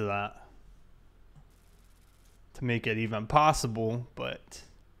factor into that to make it even possible, but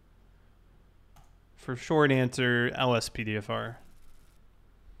for short answer, LSPDFR.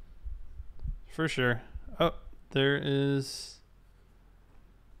 For sure. Oh, there is...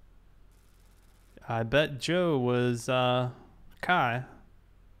 I bet Joe was Kai.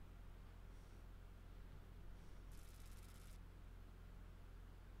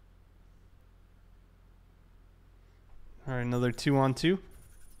 All right, another 2-on-2.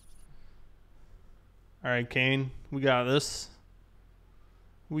 All right, Kane, we got this.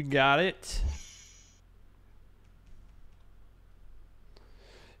 We got it.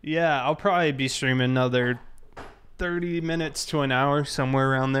 Yeah, I'll probably be streaming another 30 minutes to an hour,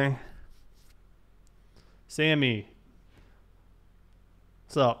 somewhere around there. Sammy,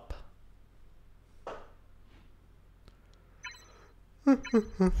 what's up?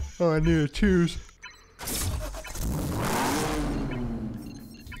 Oh, I need to choose.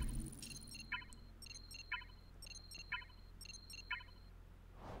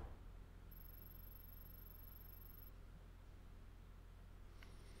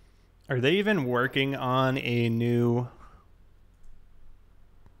 Are they even working on a new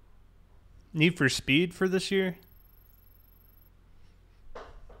Need for Speed for this year?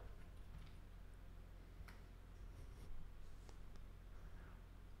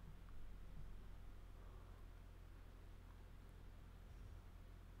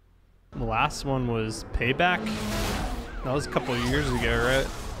 The last one was Payback. That was a couple of years ago, right?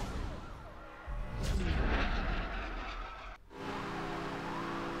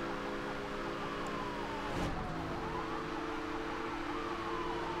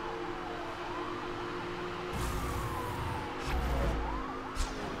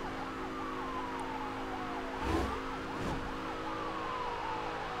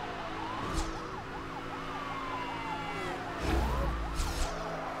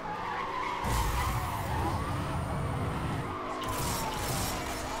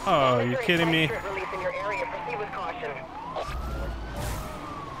 Oh, you're kidding me.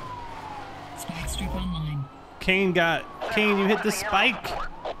 Spike strip online. Kane, you hit the spike.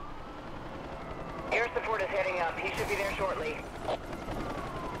 Air support is heading up. He should be there shortly.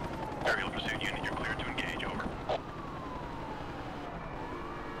 Aerial pursuit unit, you're cleared to engage, over.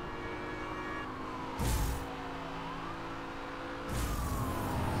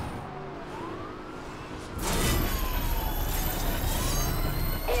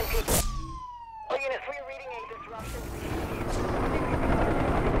 EMP. All units, we are reading a disruption.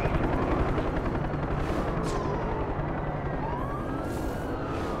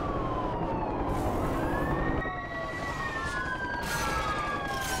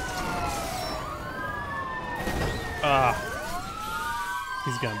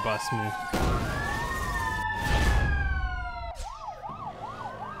 He's gonna bust me.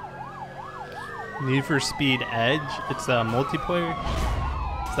 Need for Speed Edge. It's a multiplayer.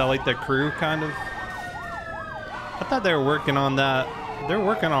 Is that like the crew kind of? I thought they were working on that. They're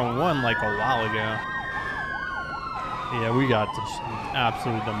working on one like a while ago. Yeah, we got just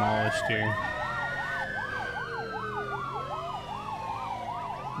absolutely demolished here.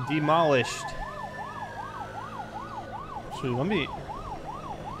 Demolished. Actually, let me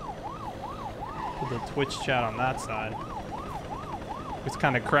put the Twitch chat on that side. It's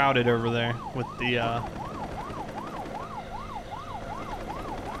kind of crowded over there with the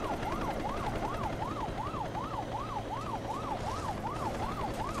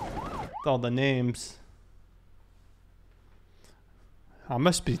with all the names. I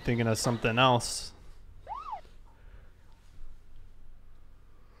must be thinking of something else.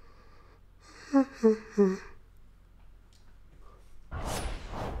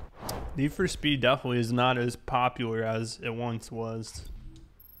 Need for Speed definitely is not as popular as it once was.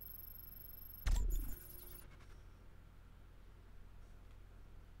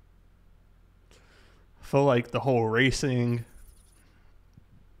 I feel like the whole racing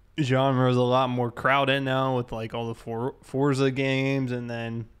genre is a lot more crowded now with like all the Forza games, and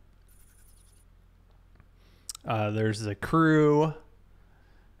then there's the crew,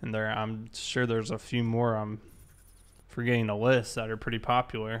 and I'm sure there's a few more I'm forgetting the list that are pretty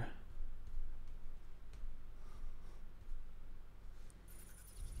popular.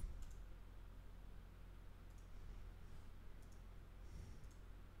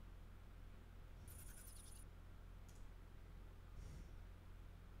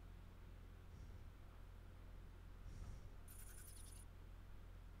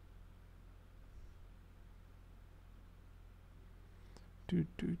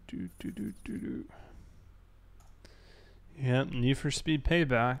 Yep, Need for Speed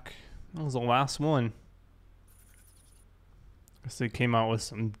Payback. That was the last one. Guess they came out with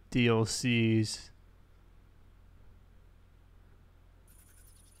some DLCs.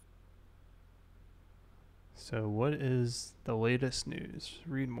 So what is the latest news?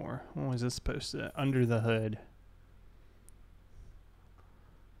 Read more. When was this posted? Under the Hood.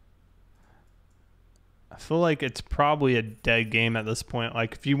 I feel like it's probably a dead game at this point.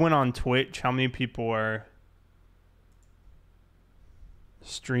 Like if you went on Twitch, how many people are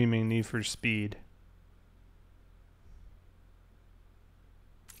streaming Need for Speed?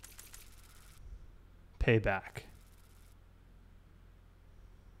 Payback.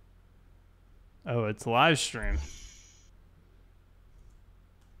 Oh, it's live stream.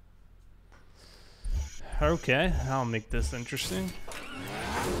 Okay, I'll make this interesting.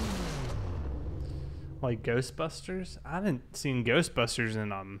 Like Ghostbusters? I haven't seen Ghostbusters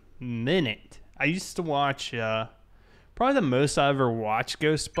in a minute. I used to watch, probably the most I ever watched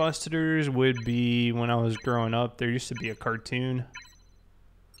Ghostbusters would be when I was growing up. There used to be a cartoon.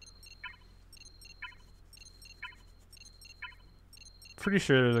 Pretty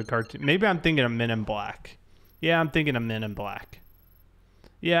sure there's a cartoon. Maybe I'm thinking of Men in Black. Yeah, I'm thinking of Men in Black.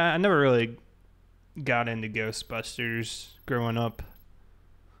 Yeah, I never really got into Ghostbusters growing up.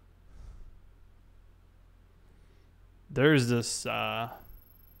 There's this,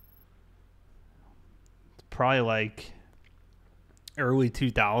 probably like early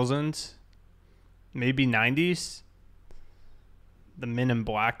 2000s, maybe 90s. The Men in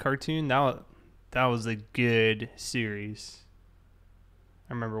Black cartoon, that was a good series.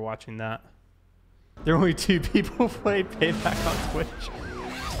 I remember watching that. There are only 2 people who play Payback on Twitch.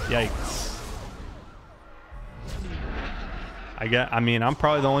 Yikes. I mean, I'm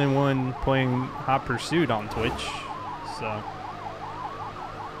probably the only one playing Hot Pursuit on Twitch, so.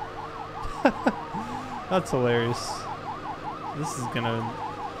 That's hilarious. This is gonna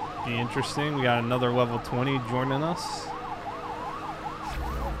be interesting. We got another level 20 joining us,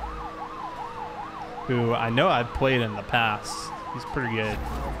 who I know I've played in the past. He's pretty good.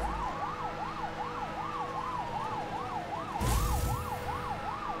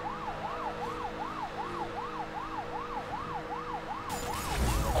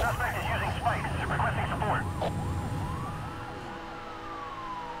 Suspect is using spikes. Requesting support.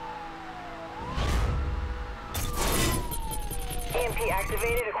 EMP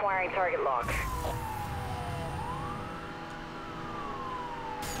activated, acquiring target lock.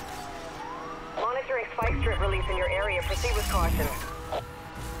 Monitoring spike strip release in your area. Proceed with caution.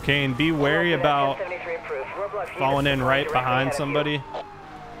 Okay, and be wary about falling in right behind somebody.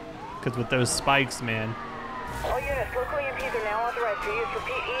 Because with those spikes, man. All units, local EMPs are now authorized to use.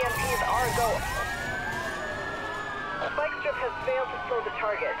 Repeat, EMPs are go. Spike strip has failed to slow the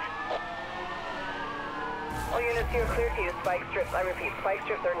target. All units, you are clear to use spike strips. I repeat, spike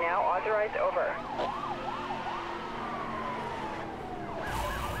strips are now authorized. Over.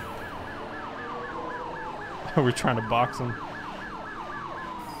 We're trying to box him.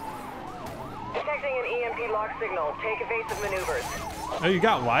 Detecting an EMP lock signal. Take evasive maneuvers. Oh, you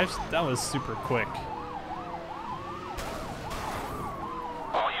got lives? That was super quick.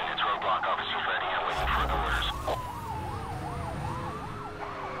 All units, roadblock officers ready and waiting for orders.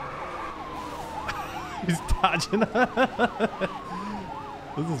 He's dodging.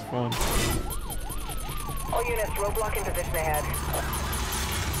 This is fun. All units, roadblock in position ahead.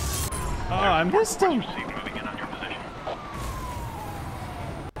 Oh, I missed him. Proceed moving in on your position.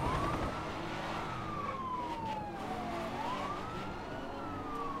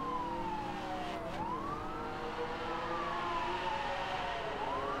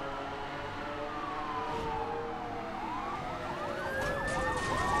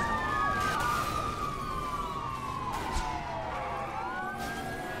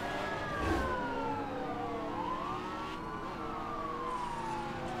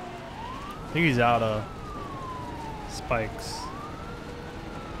 I think he's out of spikes.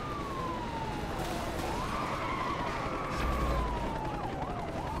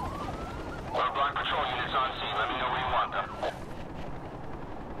 Roadblock patrol units on scene. Let me know where you want them.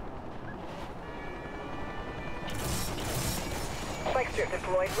 Spike strip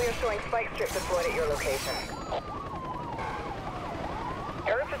deployed. We are showing spike strip deployed at your location.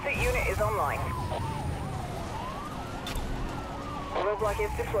 Air pursuit unit is online. Roadblock is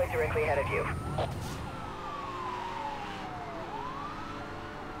deployed directly ahead of you.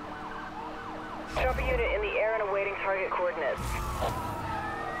 Chopper unit in the air and awaiting target coordinates.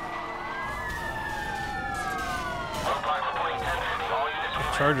 Roadblock reporting 1050. All units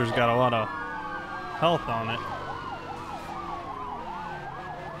will Charger's got a lot of health on it.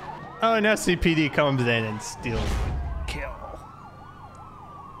 Oh, and SCPD comes in and steals the kill.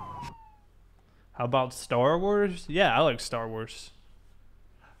 How about Star Wars? Yeah, I like Star Wars.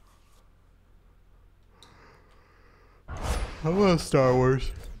 I love Star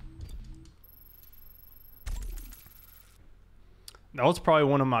Wars. That was probably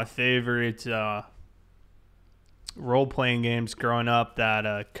one of my favorite role-playing games growing up.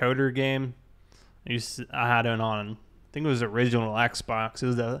 That Coder game. I had it on, I think it was the original Xbox. It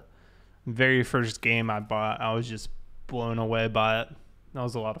was the very first game I bought. I was just blown away by it. That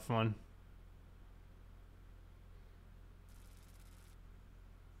was a lot of fun.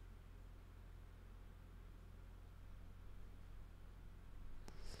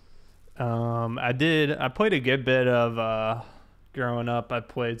 I played a good bit of growing up. I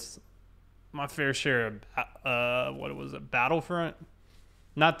played my fair share of what was it, Battlefront?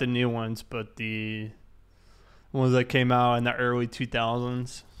 Not the new ones, but the ones that came out in the early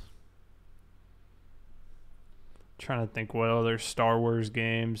 2000s. Trying to think what other Star Wars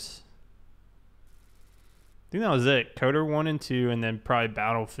games. I think that was it. Coder 1 and 2, and then probably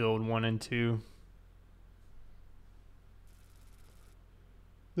Battlefield 1 and 2.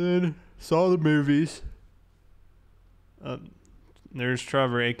 Then saw the movies. There's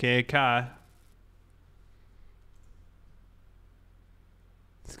Trevor, aka Kai.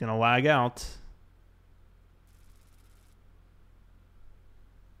 It's gonna lag out.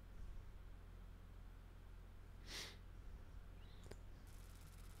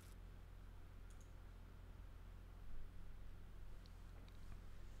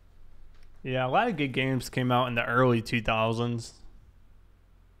 Yeah, a lot of good games came out in the early 2000s.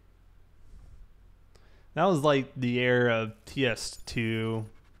 That was like the era of PS2,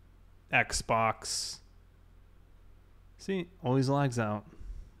 Xbox. See, always lags out.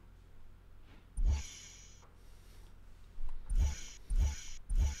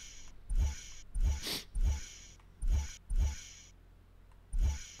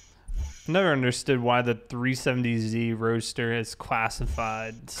 Never understood why the 370Z Roadster has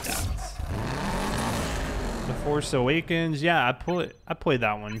classified stats. The Force Awakens, yeah, I played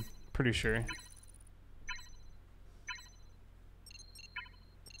that one, pretty sure. I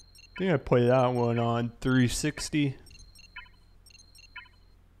think I played that one on 360.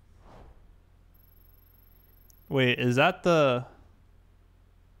 Wait, is that the...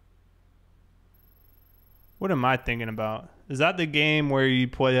 What am I thinking about? Is that the game where you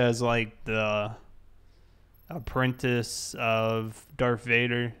play as like the apprentice of Darth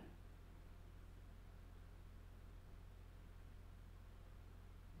Vader?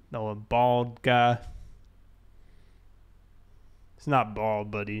 No, a bald guy. He's not bald,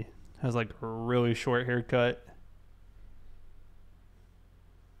 but he has like a really short haircut.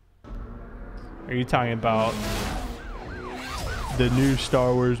 Are you talking about the new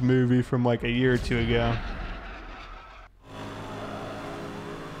Star Wars movie from like a year or two ago?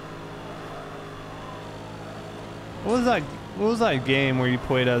 What was that game where you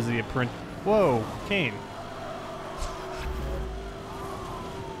played as the apprentice? Whoa, Kane.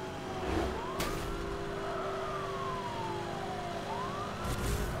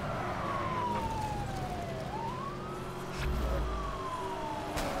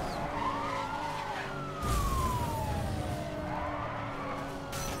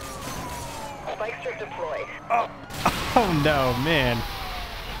 Spike strip deployed. Oh no, man.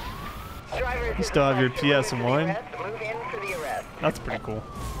 You still have your PS1? That's pretty cool.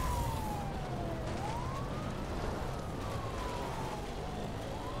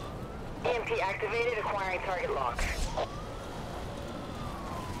 EMP activated, acquiring target lock.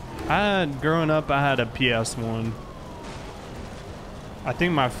 Growing up, I had a PS1. I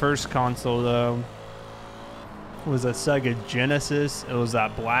think my first console, though, was a Sega Genesis. It was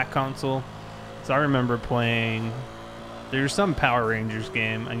that black console. So I remember playing... There's some Power Rangers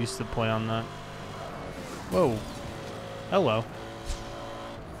game I used to play on that. Whoa. Hello.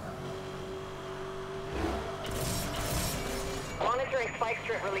 Monitoring spike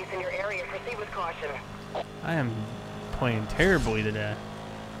strip release in your area. Proceed with caution. I am playing terribly today.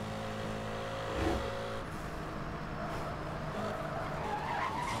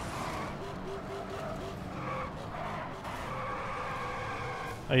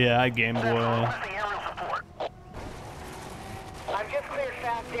 Oh yeah, I Game Boy. I've just cleared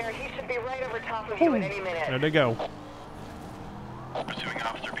fast air. He should be right over top of you at any minute. There they go. Pursuing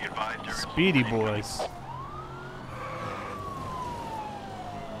officer, be advised. Speedy boys.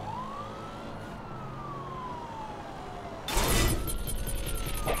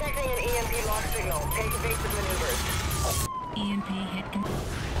 Detecting an EMP lock signal. Take evasive maneuvers. EMP hit.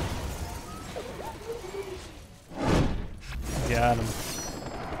 Got him.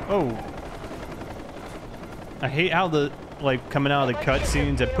 Oh. I hate how the, like, coming out of the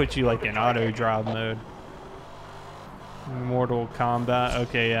cutscenes, it puts you, like, in auto drive mode. Mortal Kombat.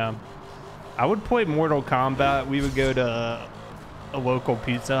 Okay, yeah. I would play Mortal Kombat. We would go to a local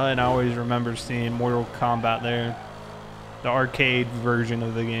pizza, and I always remember seeing Mortal Kombat there. The arcade version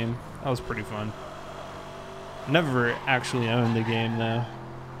of the game. That was pretty fun. Never actually owned the game, though.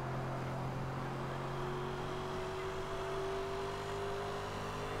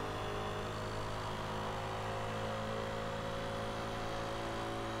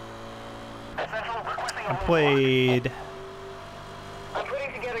 I played, I'm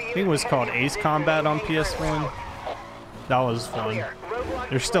putting together I think it was called Ace Combat on PS1. That was fun.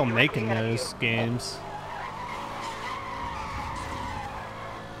 They're still making those games.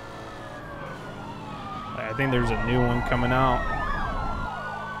 I think there's a new one coming out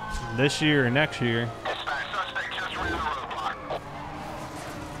this year or next year.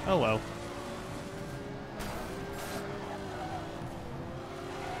 Oh well.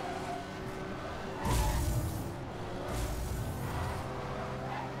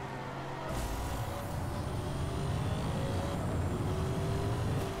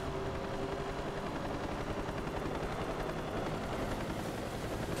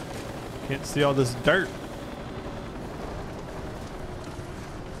 Can't see all this dirt.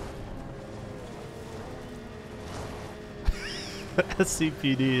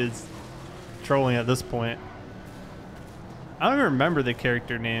 SCPD is trolling at this point. I don't even remember the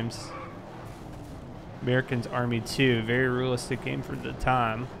character names. American's Army 2, very realistic game for the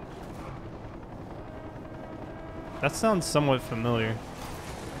time. That sounds somewhat familiar.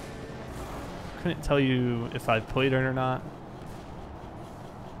 Couldn't tell you if I played it or not.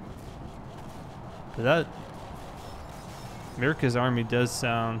 But that America's Army does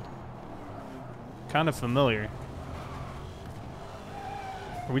sound kind of familiar.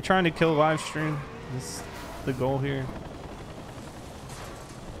 Are we trying to kill live stream? Is the goal here?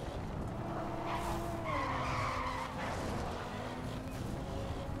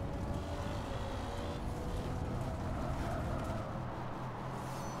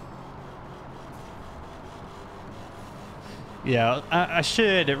 Yeah, I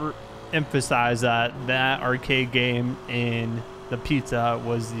should emphasize that that arcade game in the pizza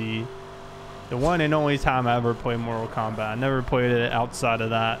was the one and only time I ever played Mortal Kombat. I never played it outside of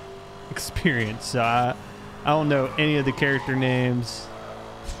that experience, so I don't know any of the character names.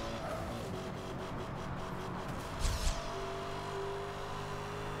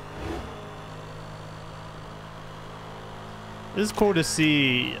 It's cool to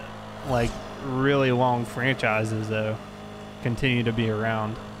see like really long franchises though continue to be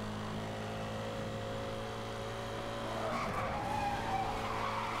around.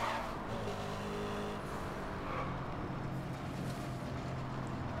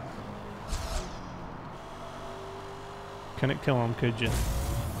 Couldn't kill him, could you?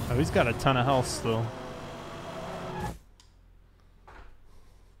 Oh, he's got a ton of health still.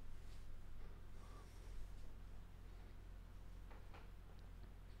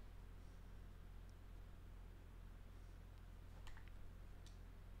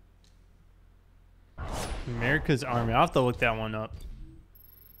 America's Army. I'll have to look that one up.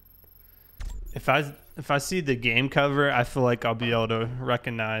 If I see the game cover, I feel like I'll be able to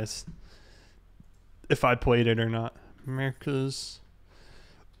recognize if I played it or not. America's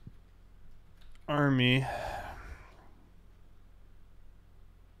Army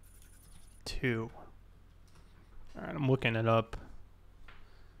 2. All right, I'm looking it up.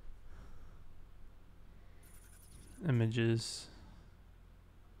 Images.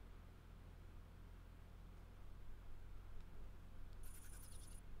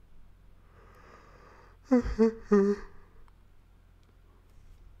 Oh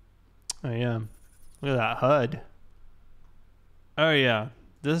yeah, look at that HUD. Oh yeah,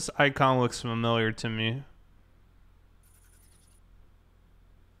 this icon looks familiar to me.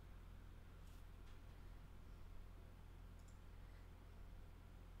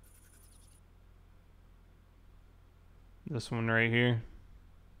 This one right here.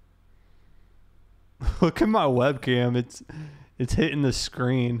 Look at my webcam. It's hitting the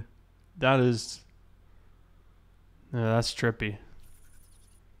screen. That is, no, that's trippy.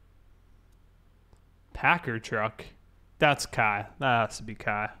 Packer truck. That's Kai. That has to be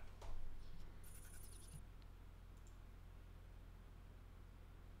Kai.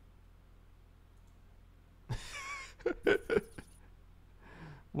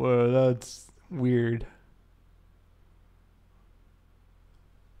 Whoa, that's weird.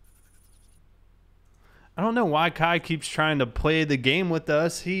 I don't know why Kai keeps trying to play the game with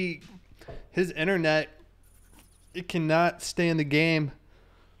us. His internet, it cannot stay in the game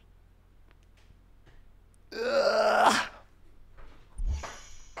Ugh.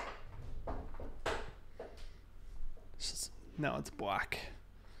 Now it's black.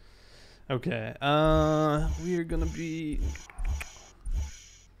 Okay. We are gonna be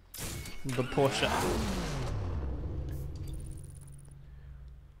the Porsche.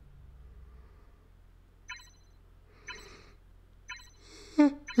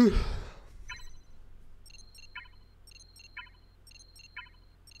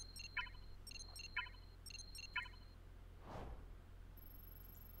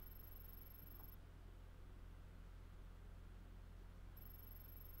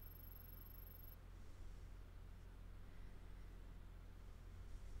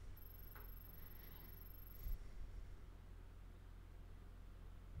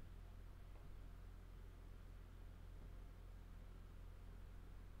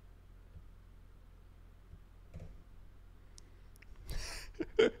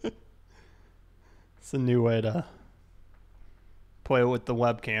 It's a new way to play with the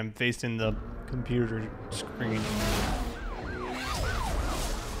webcam facing the computer screen.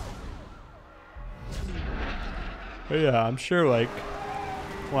 But yeah, I'm sure like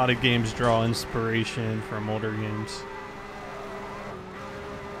a lot of games draw inspiration from older games.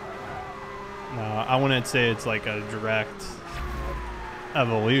 No, I wouldn't say it's like a direct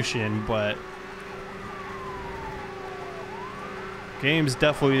evolution, but games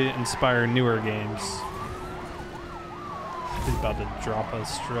definitely inspire newer games. He's about to drop a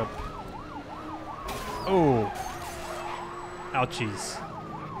strip. Oh. Ouchies.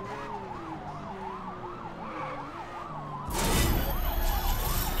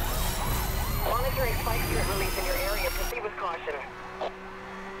 Monitoring spike strip release in your area. Proceed with caution.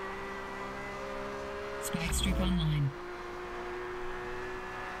 Spike strip online.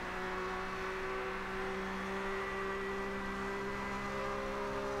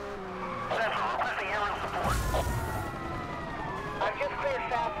 Central, requesting aerial support. I've just cleared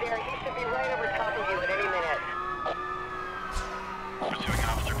fast air. He should be right over top of you at any minute. Pursuing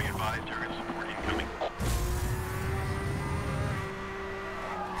officer, be advised, target support incoming.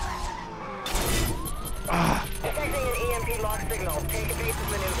 Detecting an EMP lock signal. Take evasive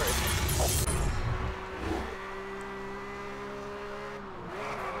maneuvers.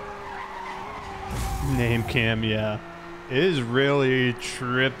 Name cam, yeah. It is really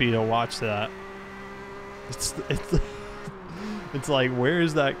trippy to watch that. It's like, where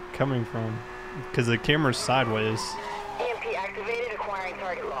is that coming from? Because the camera's sideways. EMP activated, acquiring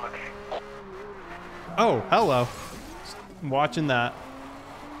target locks. Oh, hello. Just watching that.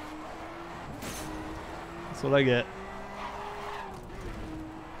 That's what I get.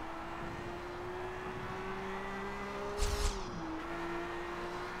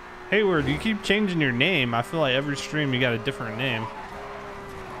 Hayward, you keep changing your name. I feel like every stream you got a different name.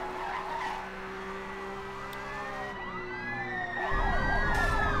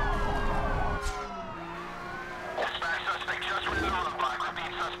 Dispatch, suspect just ran the roadblock.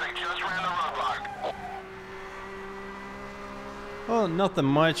 Repeat, suspect just ran the roadblock. Well, nothing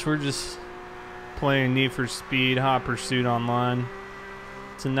much. We're just playing Need for Speed Hot Pursuit online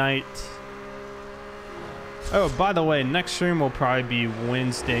tonight. Oh, by the way, next stream will probably be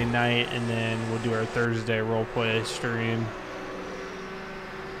Wednesday night, and then we'll do our Thursday roleplay stream.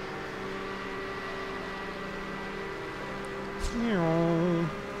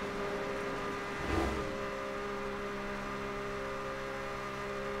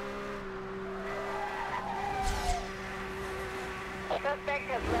 Suspect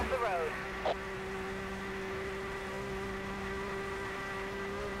has left the road.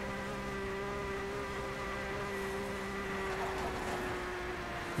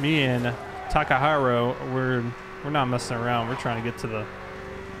 Me and Takahiro, we're not messing around. We're trying to get to the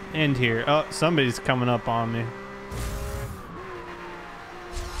end here. Oh, somebody's coming up on me.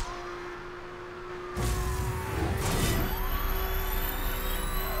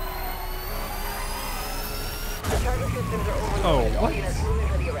 The target systems are overloaded. Oh, All what? units moving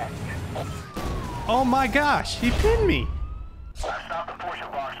for the arrest. Oh my gosh, he pinned me. I stopped the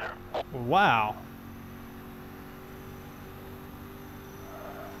Porsche Boxer. Wow.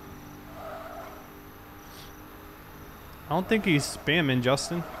 I don't think he's spamming,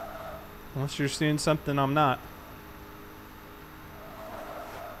 Justin. Unless you're seeing something I'm not.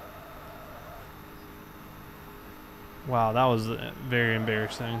 Wow, that was very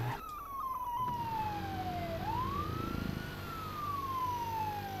embarrassing.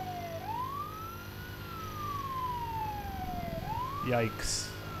 Yikes.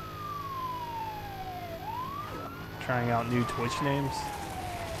 Trying out new Twitch names.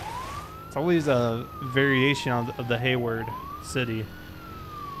 It's always a variation of the Hayward city.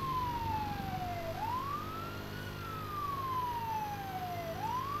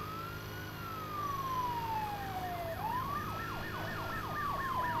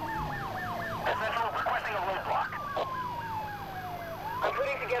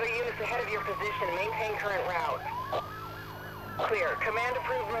 gather units ahead of your position and maintain current route. Clear. Command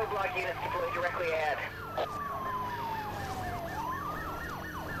approved roadblock units deployed directly ahead.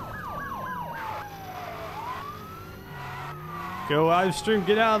 Go live stream,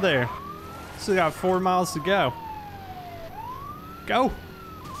 get out of there. Still got 4 miles to go. Go.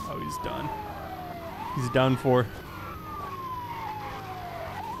 Oh, he's done. He's done for.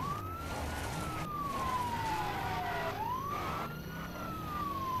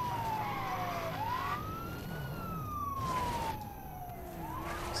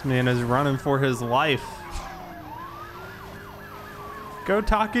 This man is running for his life. Go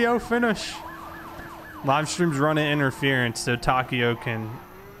Takio, finish. Live stream's running interference so Takio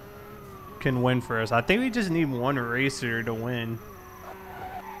can win for us. I think we just need one racer to win.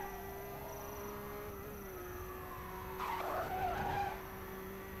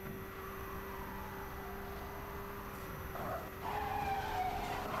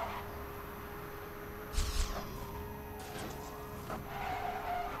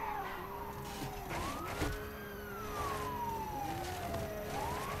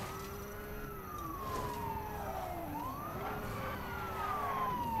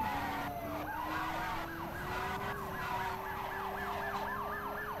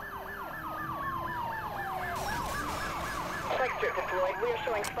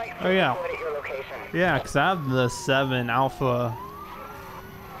 Oh yeah. Yeah, because I have the 7 alpha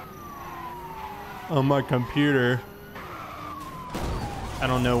on my computer. I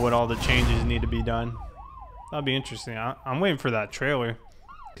don't know what all the changes need to be done. That'll be interesting. I'm waiting for that trailer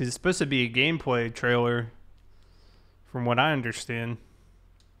because it's supposed to be a gameplay trailer from what I understand.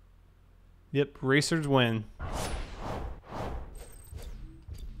 Yep, racers win.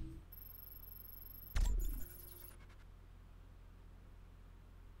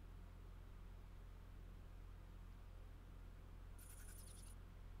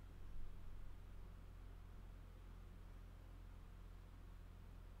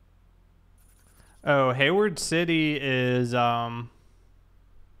 Oh, Hayward City is I'm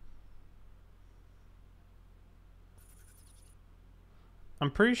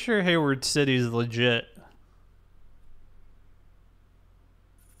pretty sure Hayward City is legit.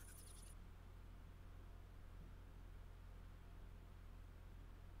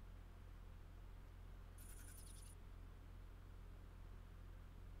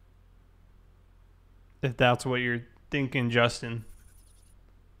 If that's what you're thinking, Justin.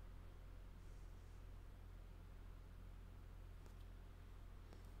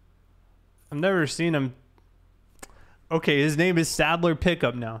 I've never seen him. Okay, his name is Sadler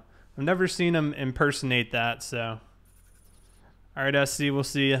Pickup now. I've never seen him impersonate that, so. All right, SC, we'll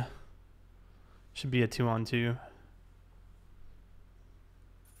see ya. Should be a 2-on-2.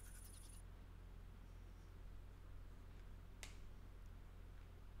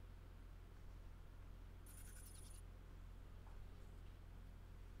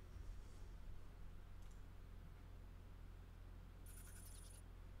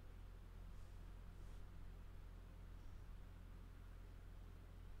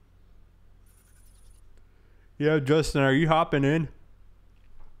 Yeah, Justin, are you hopping in?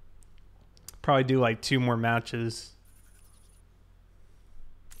 Probably do like 2 more matches.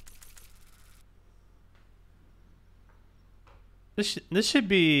 This should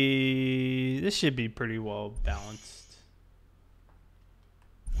be pretty well balanced.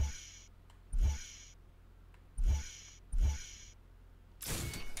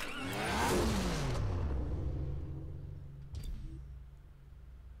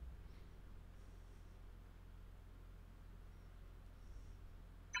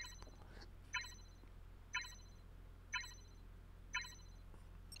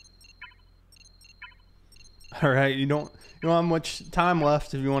 All right, you don't have much time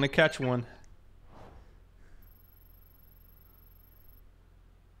left if you want to catch one.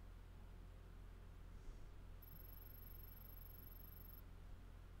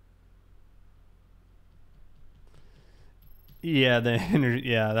 Yeah,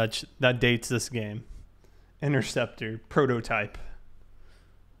 that dates this game. Interceptor prototype.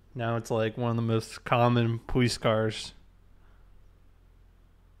 Now it's like one of the most common police cars.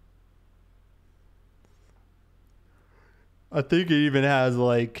 I think it even has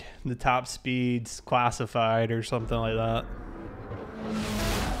like the top speeds classified or something like that.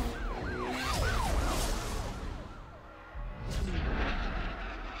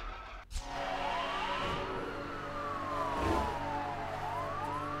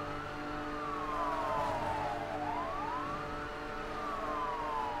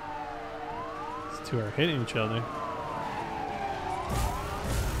 These two are hitting each other.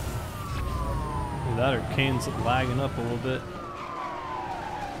 That or Kane's lagging up a little bit.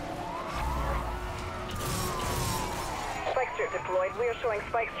 we are showing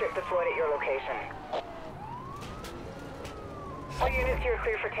spike strip deployed at your location. All units, you're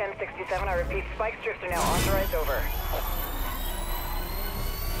clear for 1067. I repeat, spike strips are now authorized over.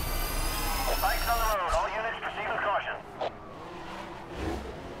 Spikes on the road. All units proceed with caution.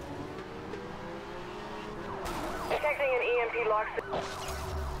 Detecting an EMP lock.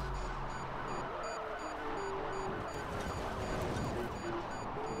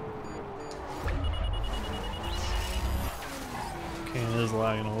 Okay, it is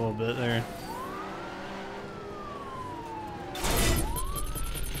lagging a little bit there.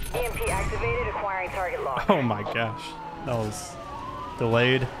 EMP activated, acquiring target lock. Oh my gosh, that was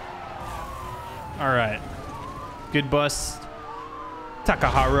delayed. All right, good bust,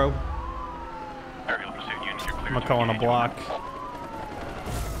 Takaharo. Aerial pursuit units, you're clear. I'm gonna call on a block.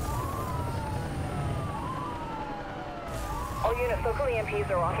 All units, local EMPs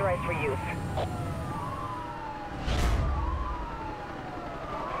are authorized for use.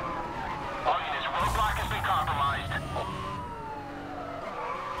 All units, roadblock has been compromised.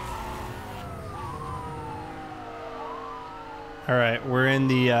 All right, we're in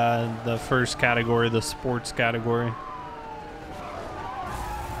the first category, the sports category.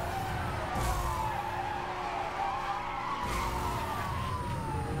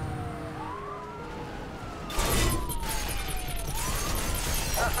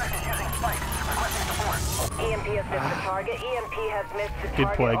 Suspect is using spikes. Requesting support. EMP has missed the target. EMP has missed the Good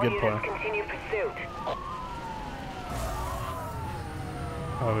target. play, All good units play. continue pursuit.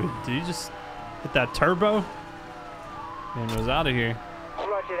 Oh, did you just hit that turbo? Man, it was out of here.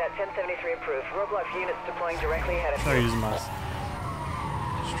 Roger that. 1073 approved. Roadblock units deploying directly ahead of Start you. using my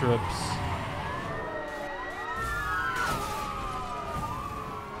strips.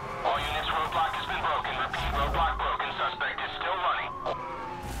 All units, roadblock has been broken. Repeat, roadblock broken. Suspect is still running.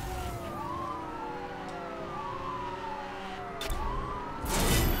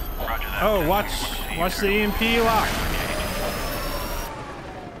 Roger that. Oh, watch the EMP lock.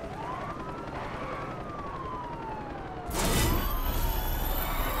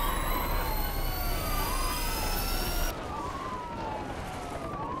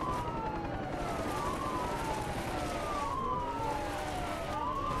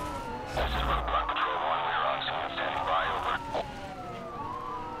 This is roadblock patrol 1. We are on scene. Standing by.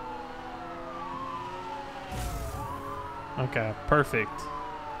 Over. Okay, perfect.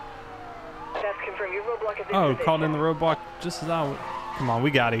 That's confirmed. Your roadblock is in Oh, position. called in the roadblock just as I would. Come on,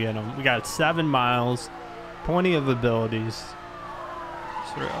 we gotta get him. We got 7 miles, plenty of abilities.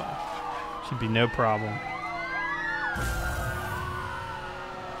 So, should be no problem.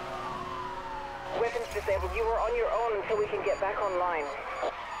 Weapons disabled. You are on your own until we can get back online.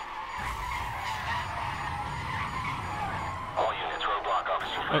 All units, roadblock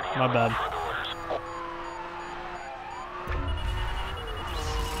officers Oh, ready. my and bad. waiting for the orders.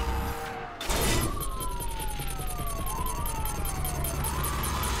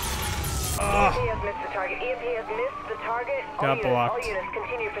 EMP has missed the target. EMP has missed the target. Got blocked. All units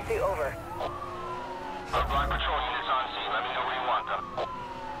continue pursuit. Over. Roadblock patrol units on scene. Let me know where you want them.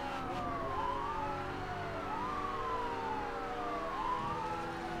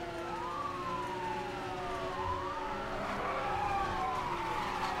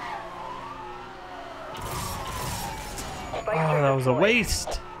 Spike Oh, strip that was a deployed.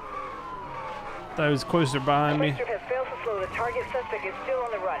 waste. That was closer behind me. Spike strip has failed to slow. The target suspect is still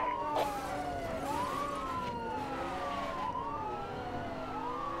on the run.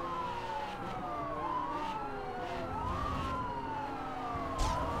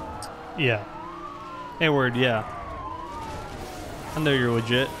 Yeah. Hey, word, yeah. I know you're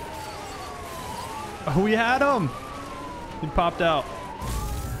legit. Oh, we had him. He popped out.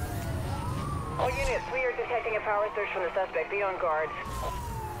 All units, we are detecting a power surge from the suspect. Be on guard.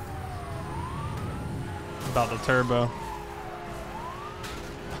 About the turbo.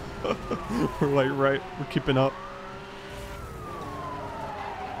 We're like right. We're keeping up.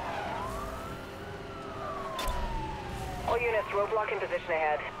 All units, roadblock in position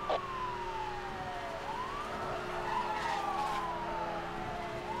ahead.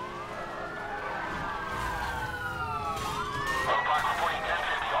 Roadblock reporting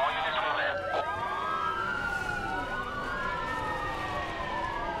 1050. All units move in.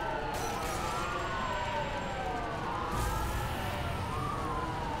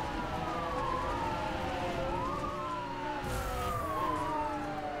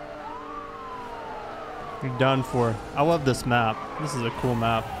 You're done for. I love this map. This is a cool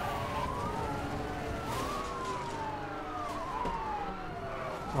map.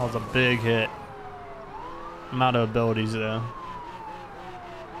 That was a big hit. I'm out of abilities though.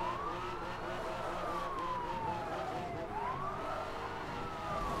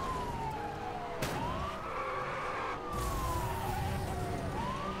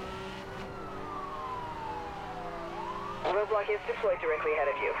 Roadblock is deployed directly ahead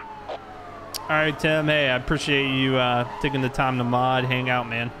of you. All right, Tim. Hey, I appreciate you taking the time to mod, hang out,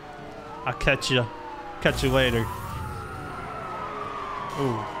 man. I'll catch you later.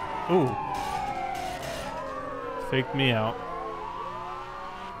 Ooh. Fake me out.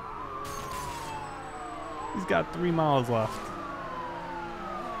 He's got 3 miles left.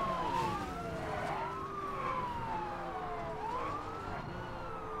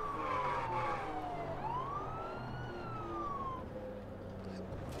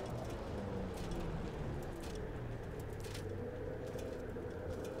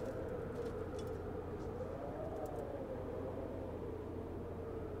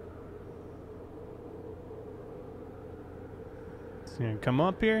 Is he gonna come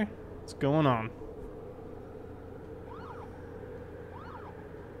up here? What's going on?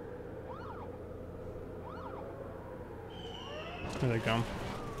 Here they come.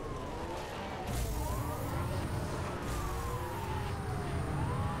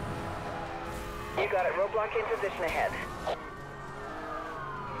 You got it. Roadblock in position ahead.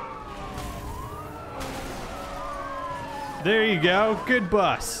 There you go. Good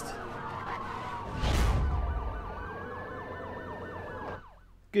bust.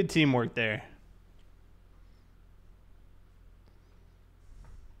 Good teamwork there.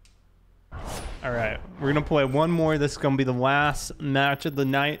 All right, we're gonna play one more. This is gonna be the last match of the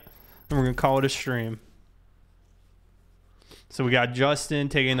night, and we're gonna call it a stream. So we got Justin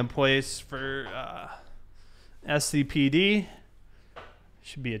taking the place for SCPD.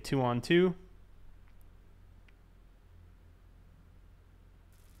 Should be a 2-on-2.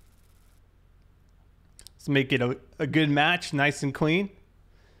 Let's make it a good match, nice and clean.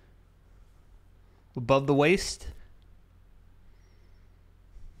 Above the waist.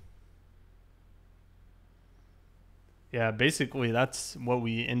 Yeah, basically that's what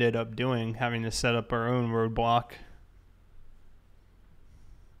we ended up doing, having to set up our own roadblock.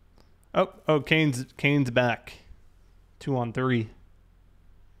 Oh, Kane's back. 2-on-3.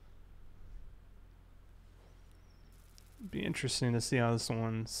 Be interesting to see how this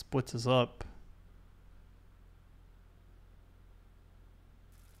one splits us up.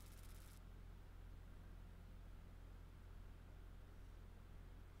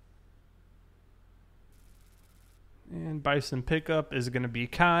 And Bison pickup is going to be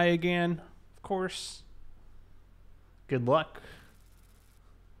Kai again, of course. Good luck.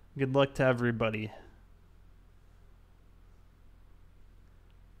 Good luck to everybody.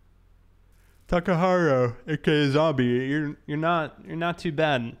 Takaharo, aka Zombie, you're not too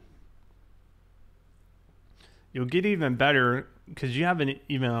bad. You'll get even better because you haven't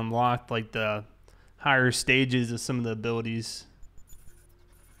even unlocked like the higher stages of some of the abilities.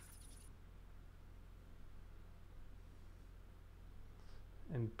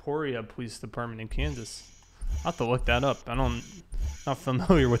 Emporia Police Department in Kansas. I'll have to look that up. Not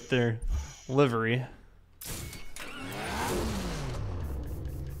familiar with their livery.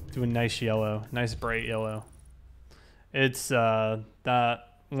 Doing nice yellow, nice bright yellow. It's that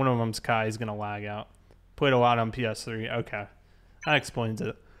one of them's Kai is gonna lag out. Played a lot on PS3. Okay, that explains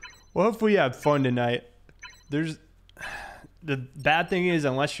it. Well, hopefully you have fun tonight. The bad thing is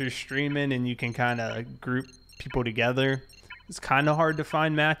unless you're streaming and you can kind of group people together, it's kind of hard to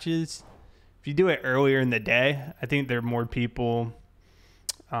find matches. If you do it earlier in the day, I think there are more people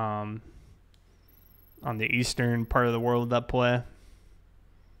on the eastern part of the world that play.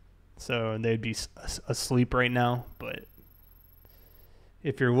 So they'd be asleep right now. But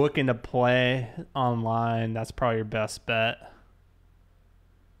if you're looking to play online, that's probably your best bet.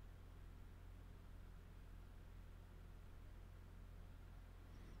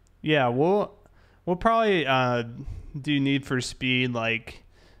 Yeah, we'll probably do Need for Speed like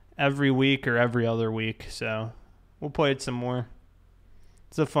every week or every other week, so we'll play it some more.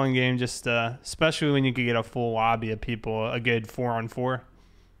 It's a fun game, just especially when you can get a full lobby of people, a good 4-on-4.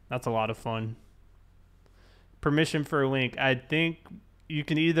 That's a lot of fun. Permission for a link. I think you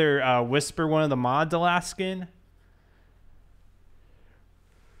can either whisper one of the mods Alaskan,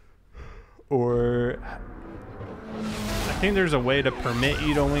 or I think there's a way to permit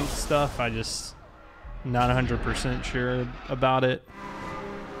you to link stuff. I just not 100% sure about it.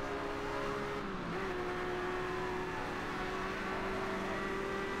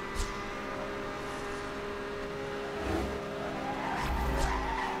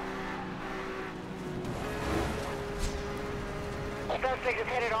 Suspect is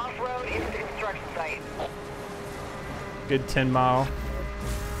headed off-road into the construction site. Good 10-mile.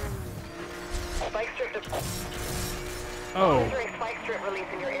 Spike strip. Oh. Monitoring spike strip release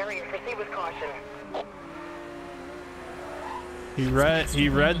in your area. Proceed with caution. He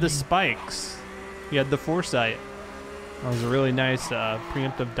read the spikes. He had the foresight. That was a really nice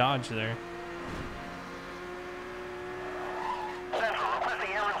preemptive dodge there. Central, requesting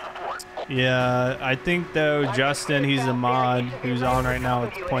aerial support. Yeah, I think though Justin, he's a mod who's on right now,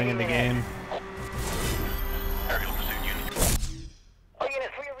 it's playing in the game. Aerial pursuit unit. All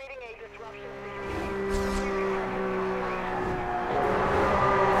units, we are reading a disruption.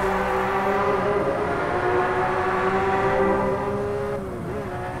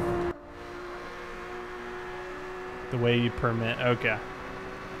 The way you permit. Okay.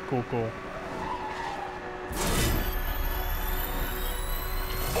 Cool, cool.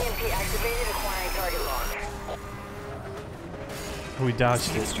 EMP activated, acquiring target lock. We dodged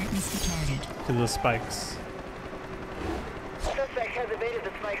Spike it strip missed the target. to the spikes. Suspect has evaded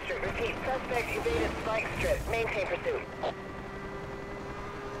the spike strip. Repeat, suspect evaded spike strip. Maintain pursuit.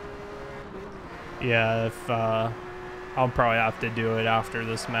 Yeah, if I'll probably have to do it after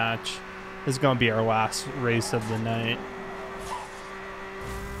this match. This is gonna be our last race of the night.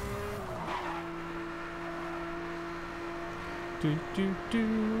 Do do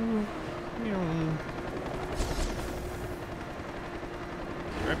do.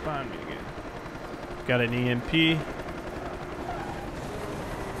 Right behind me again. Got an EMP.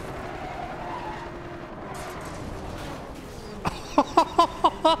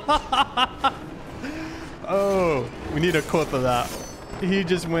 Oh, we need a clip of that. He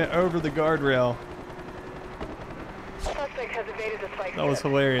just went over the guardrail. Suspect has evaded the spike That was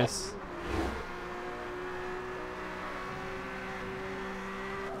strip. hilarious.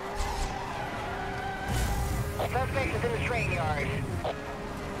 Suspect is in the train yard.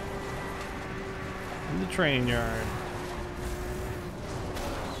 In the train yard.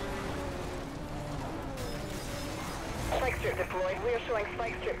 Spike strip deployed. We are showing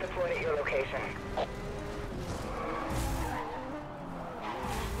spike strip deployed at your location.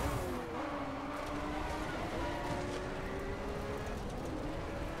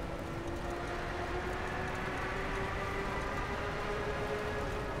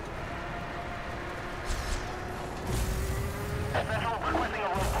 Central, requesting a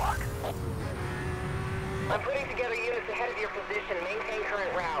roadblock. I'm putting together units ahead of your position. Maintain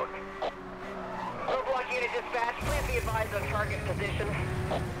current route. Roadblock unit dispatch. Please be advised on target position.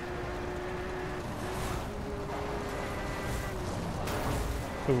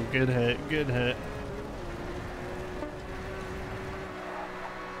 Ooh, good hit, good hit.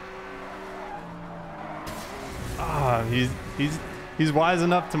 Ah, he's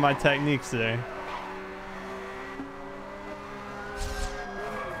wising up to my techniques there.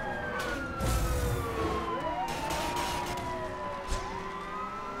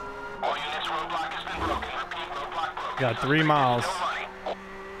 All units, roadblock has been broken. Repeat, roadblock broken. Got 3 miles. Still running.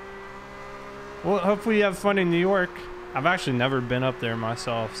 Well, hopefully you have fun in New York. I've actually never been up there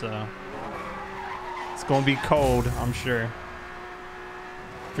myself, so it's gonna be cold, I'm sure.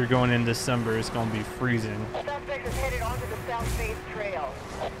 If you're going in December, it's gonna be freezing. Suspect is headed onto the South Face Trail.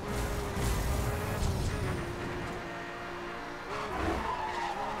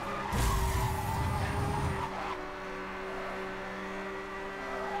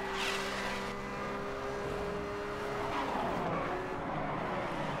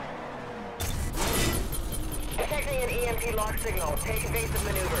 Detecting an EMP lock signal. Take evasive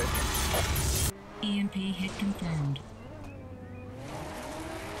maneuvers. EMP hit confirmed.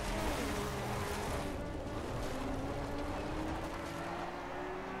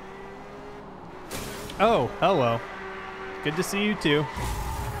 Oh, hello. Good to see you too.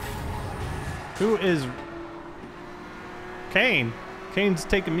 Who is Kane? Kane's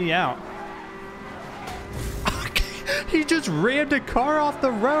taking me out. He just rammed a car off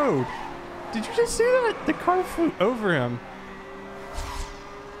the road. Did you just see that? The car flew over him.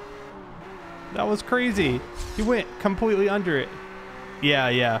 That was crazy. He went completely under it.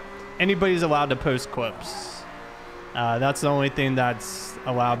 Yeah. Anybody's allowed to post clips. That's the only thing that's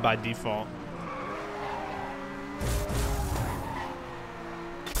allowed by default.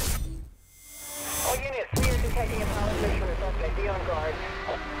 All units, we are detecting a pilot fish from the suspect. Be on guard.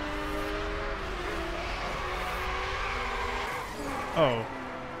 Oh.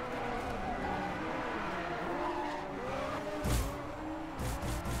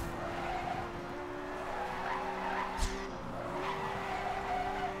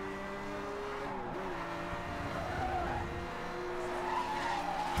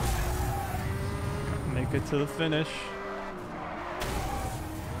 Make it to the finish.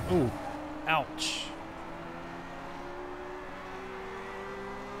 Ooh, ouch.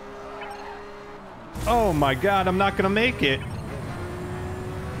 Oh my God, I'm not gonna make it.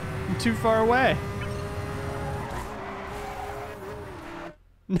 I'm too far away.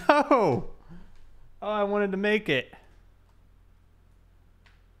 No. Oh, I wanted to make it.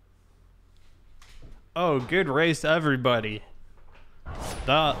 Oh, good race, everybody.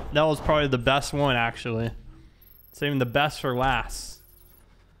 That was probably the best one, actually. Saving the best for last.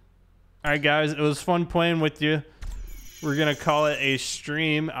 All right, guys, it was fun playing with you. We're gonna call it a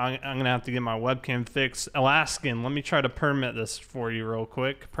stream. I'm gonna have to get my webcam fixed. Alaskan, let me try to permit this for you real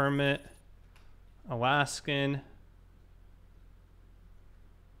quick. Permit, Alaskan.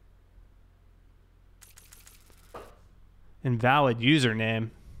 Invalid username.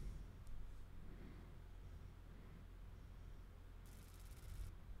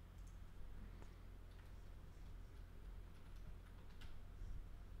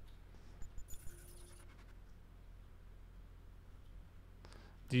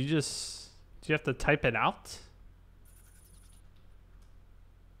 Do you have to type it out?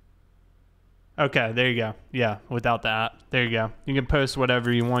 Okay, there you go. Yeah, without that. There you go. You can post whatever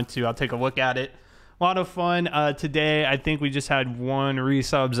you want to. I'll take a look at it. A lot of fun today. I think we just had one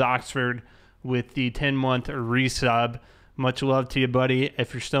resub, Oxford, with the 10-month resub. Much love to you, buddy.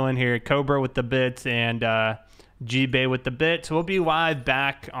 If you're still in here, Cobra with the bits and G-Bay with the bits. We'll be live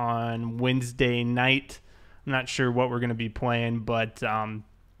back on Wednesday night. I'm not sure what we're going to be playing, but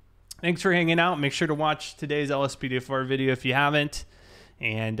thanks for hanging out. Make sure to watch today's LSPDFR video if you haven't.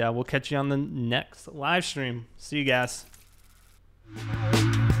 And we'll catch you on the next live stream. See you guys.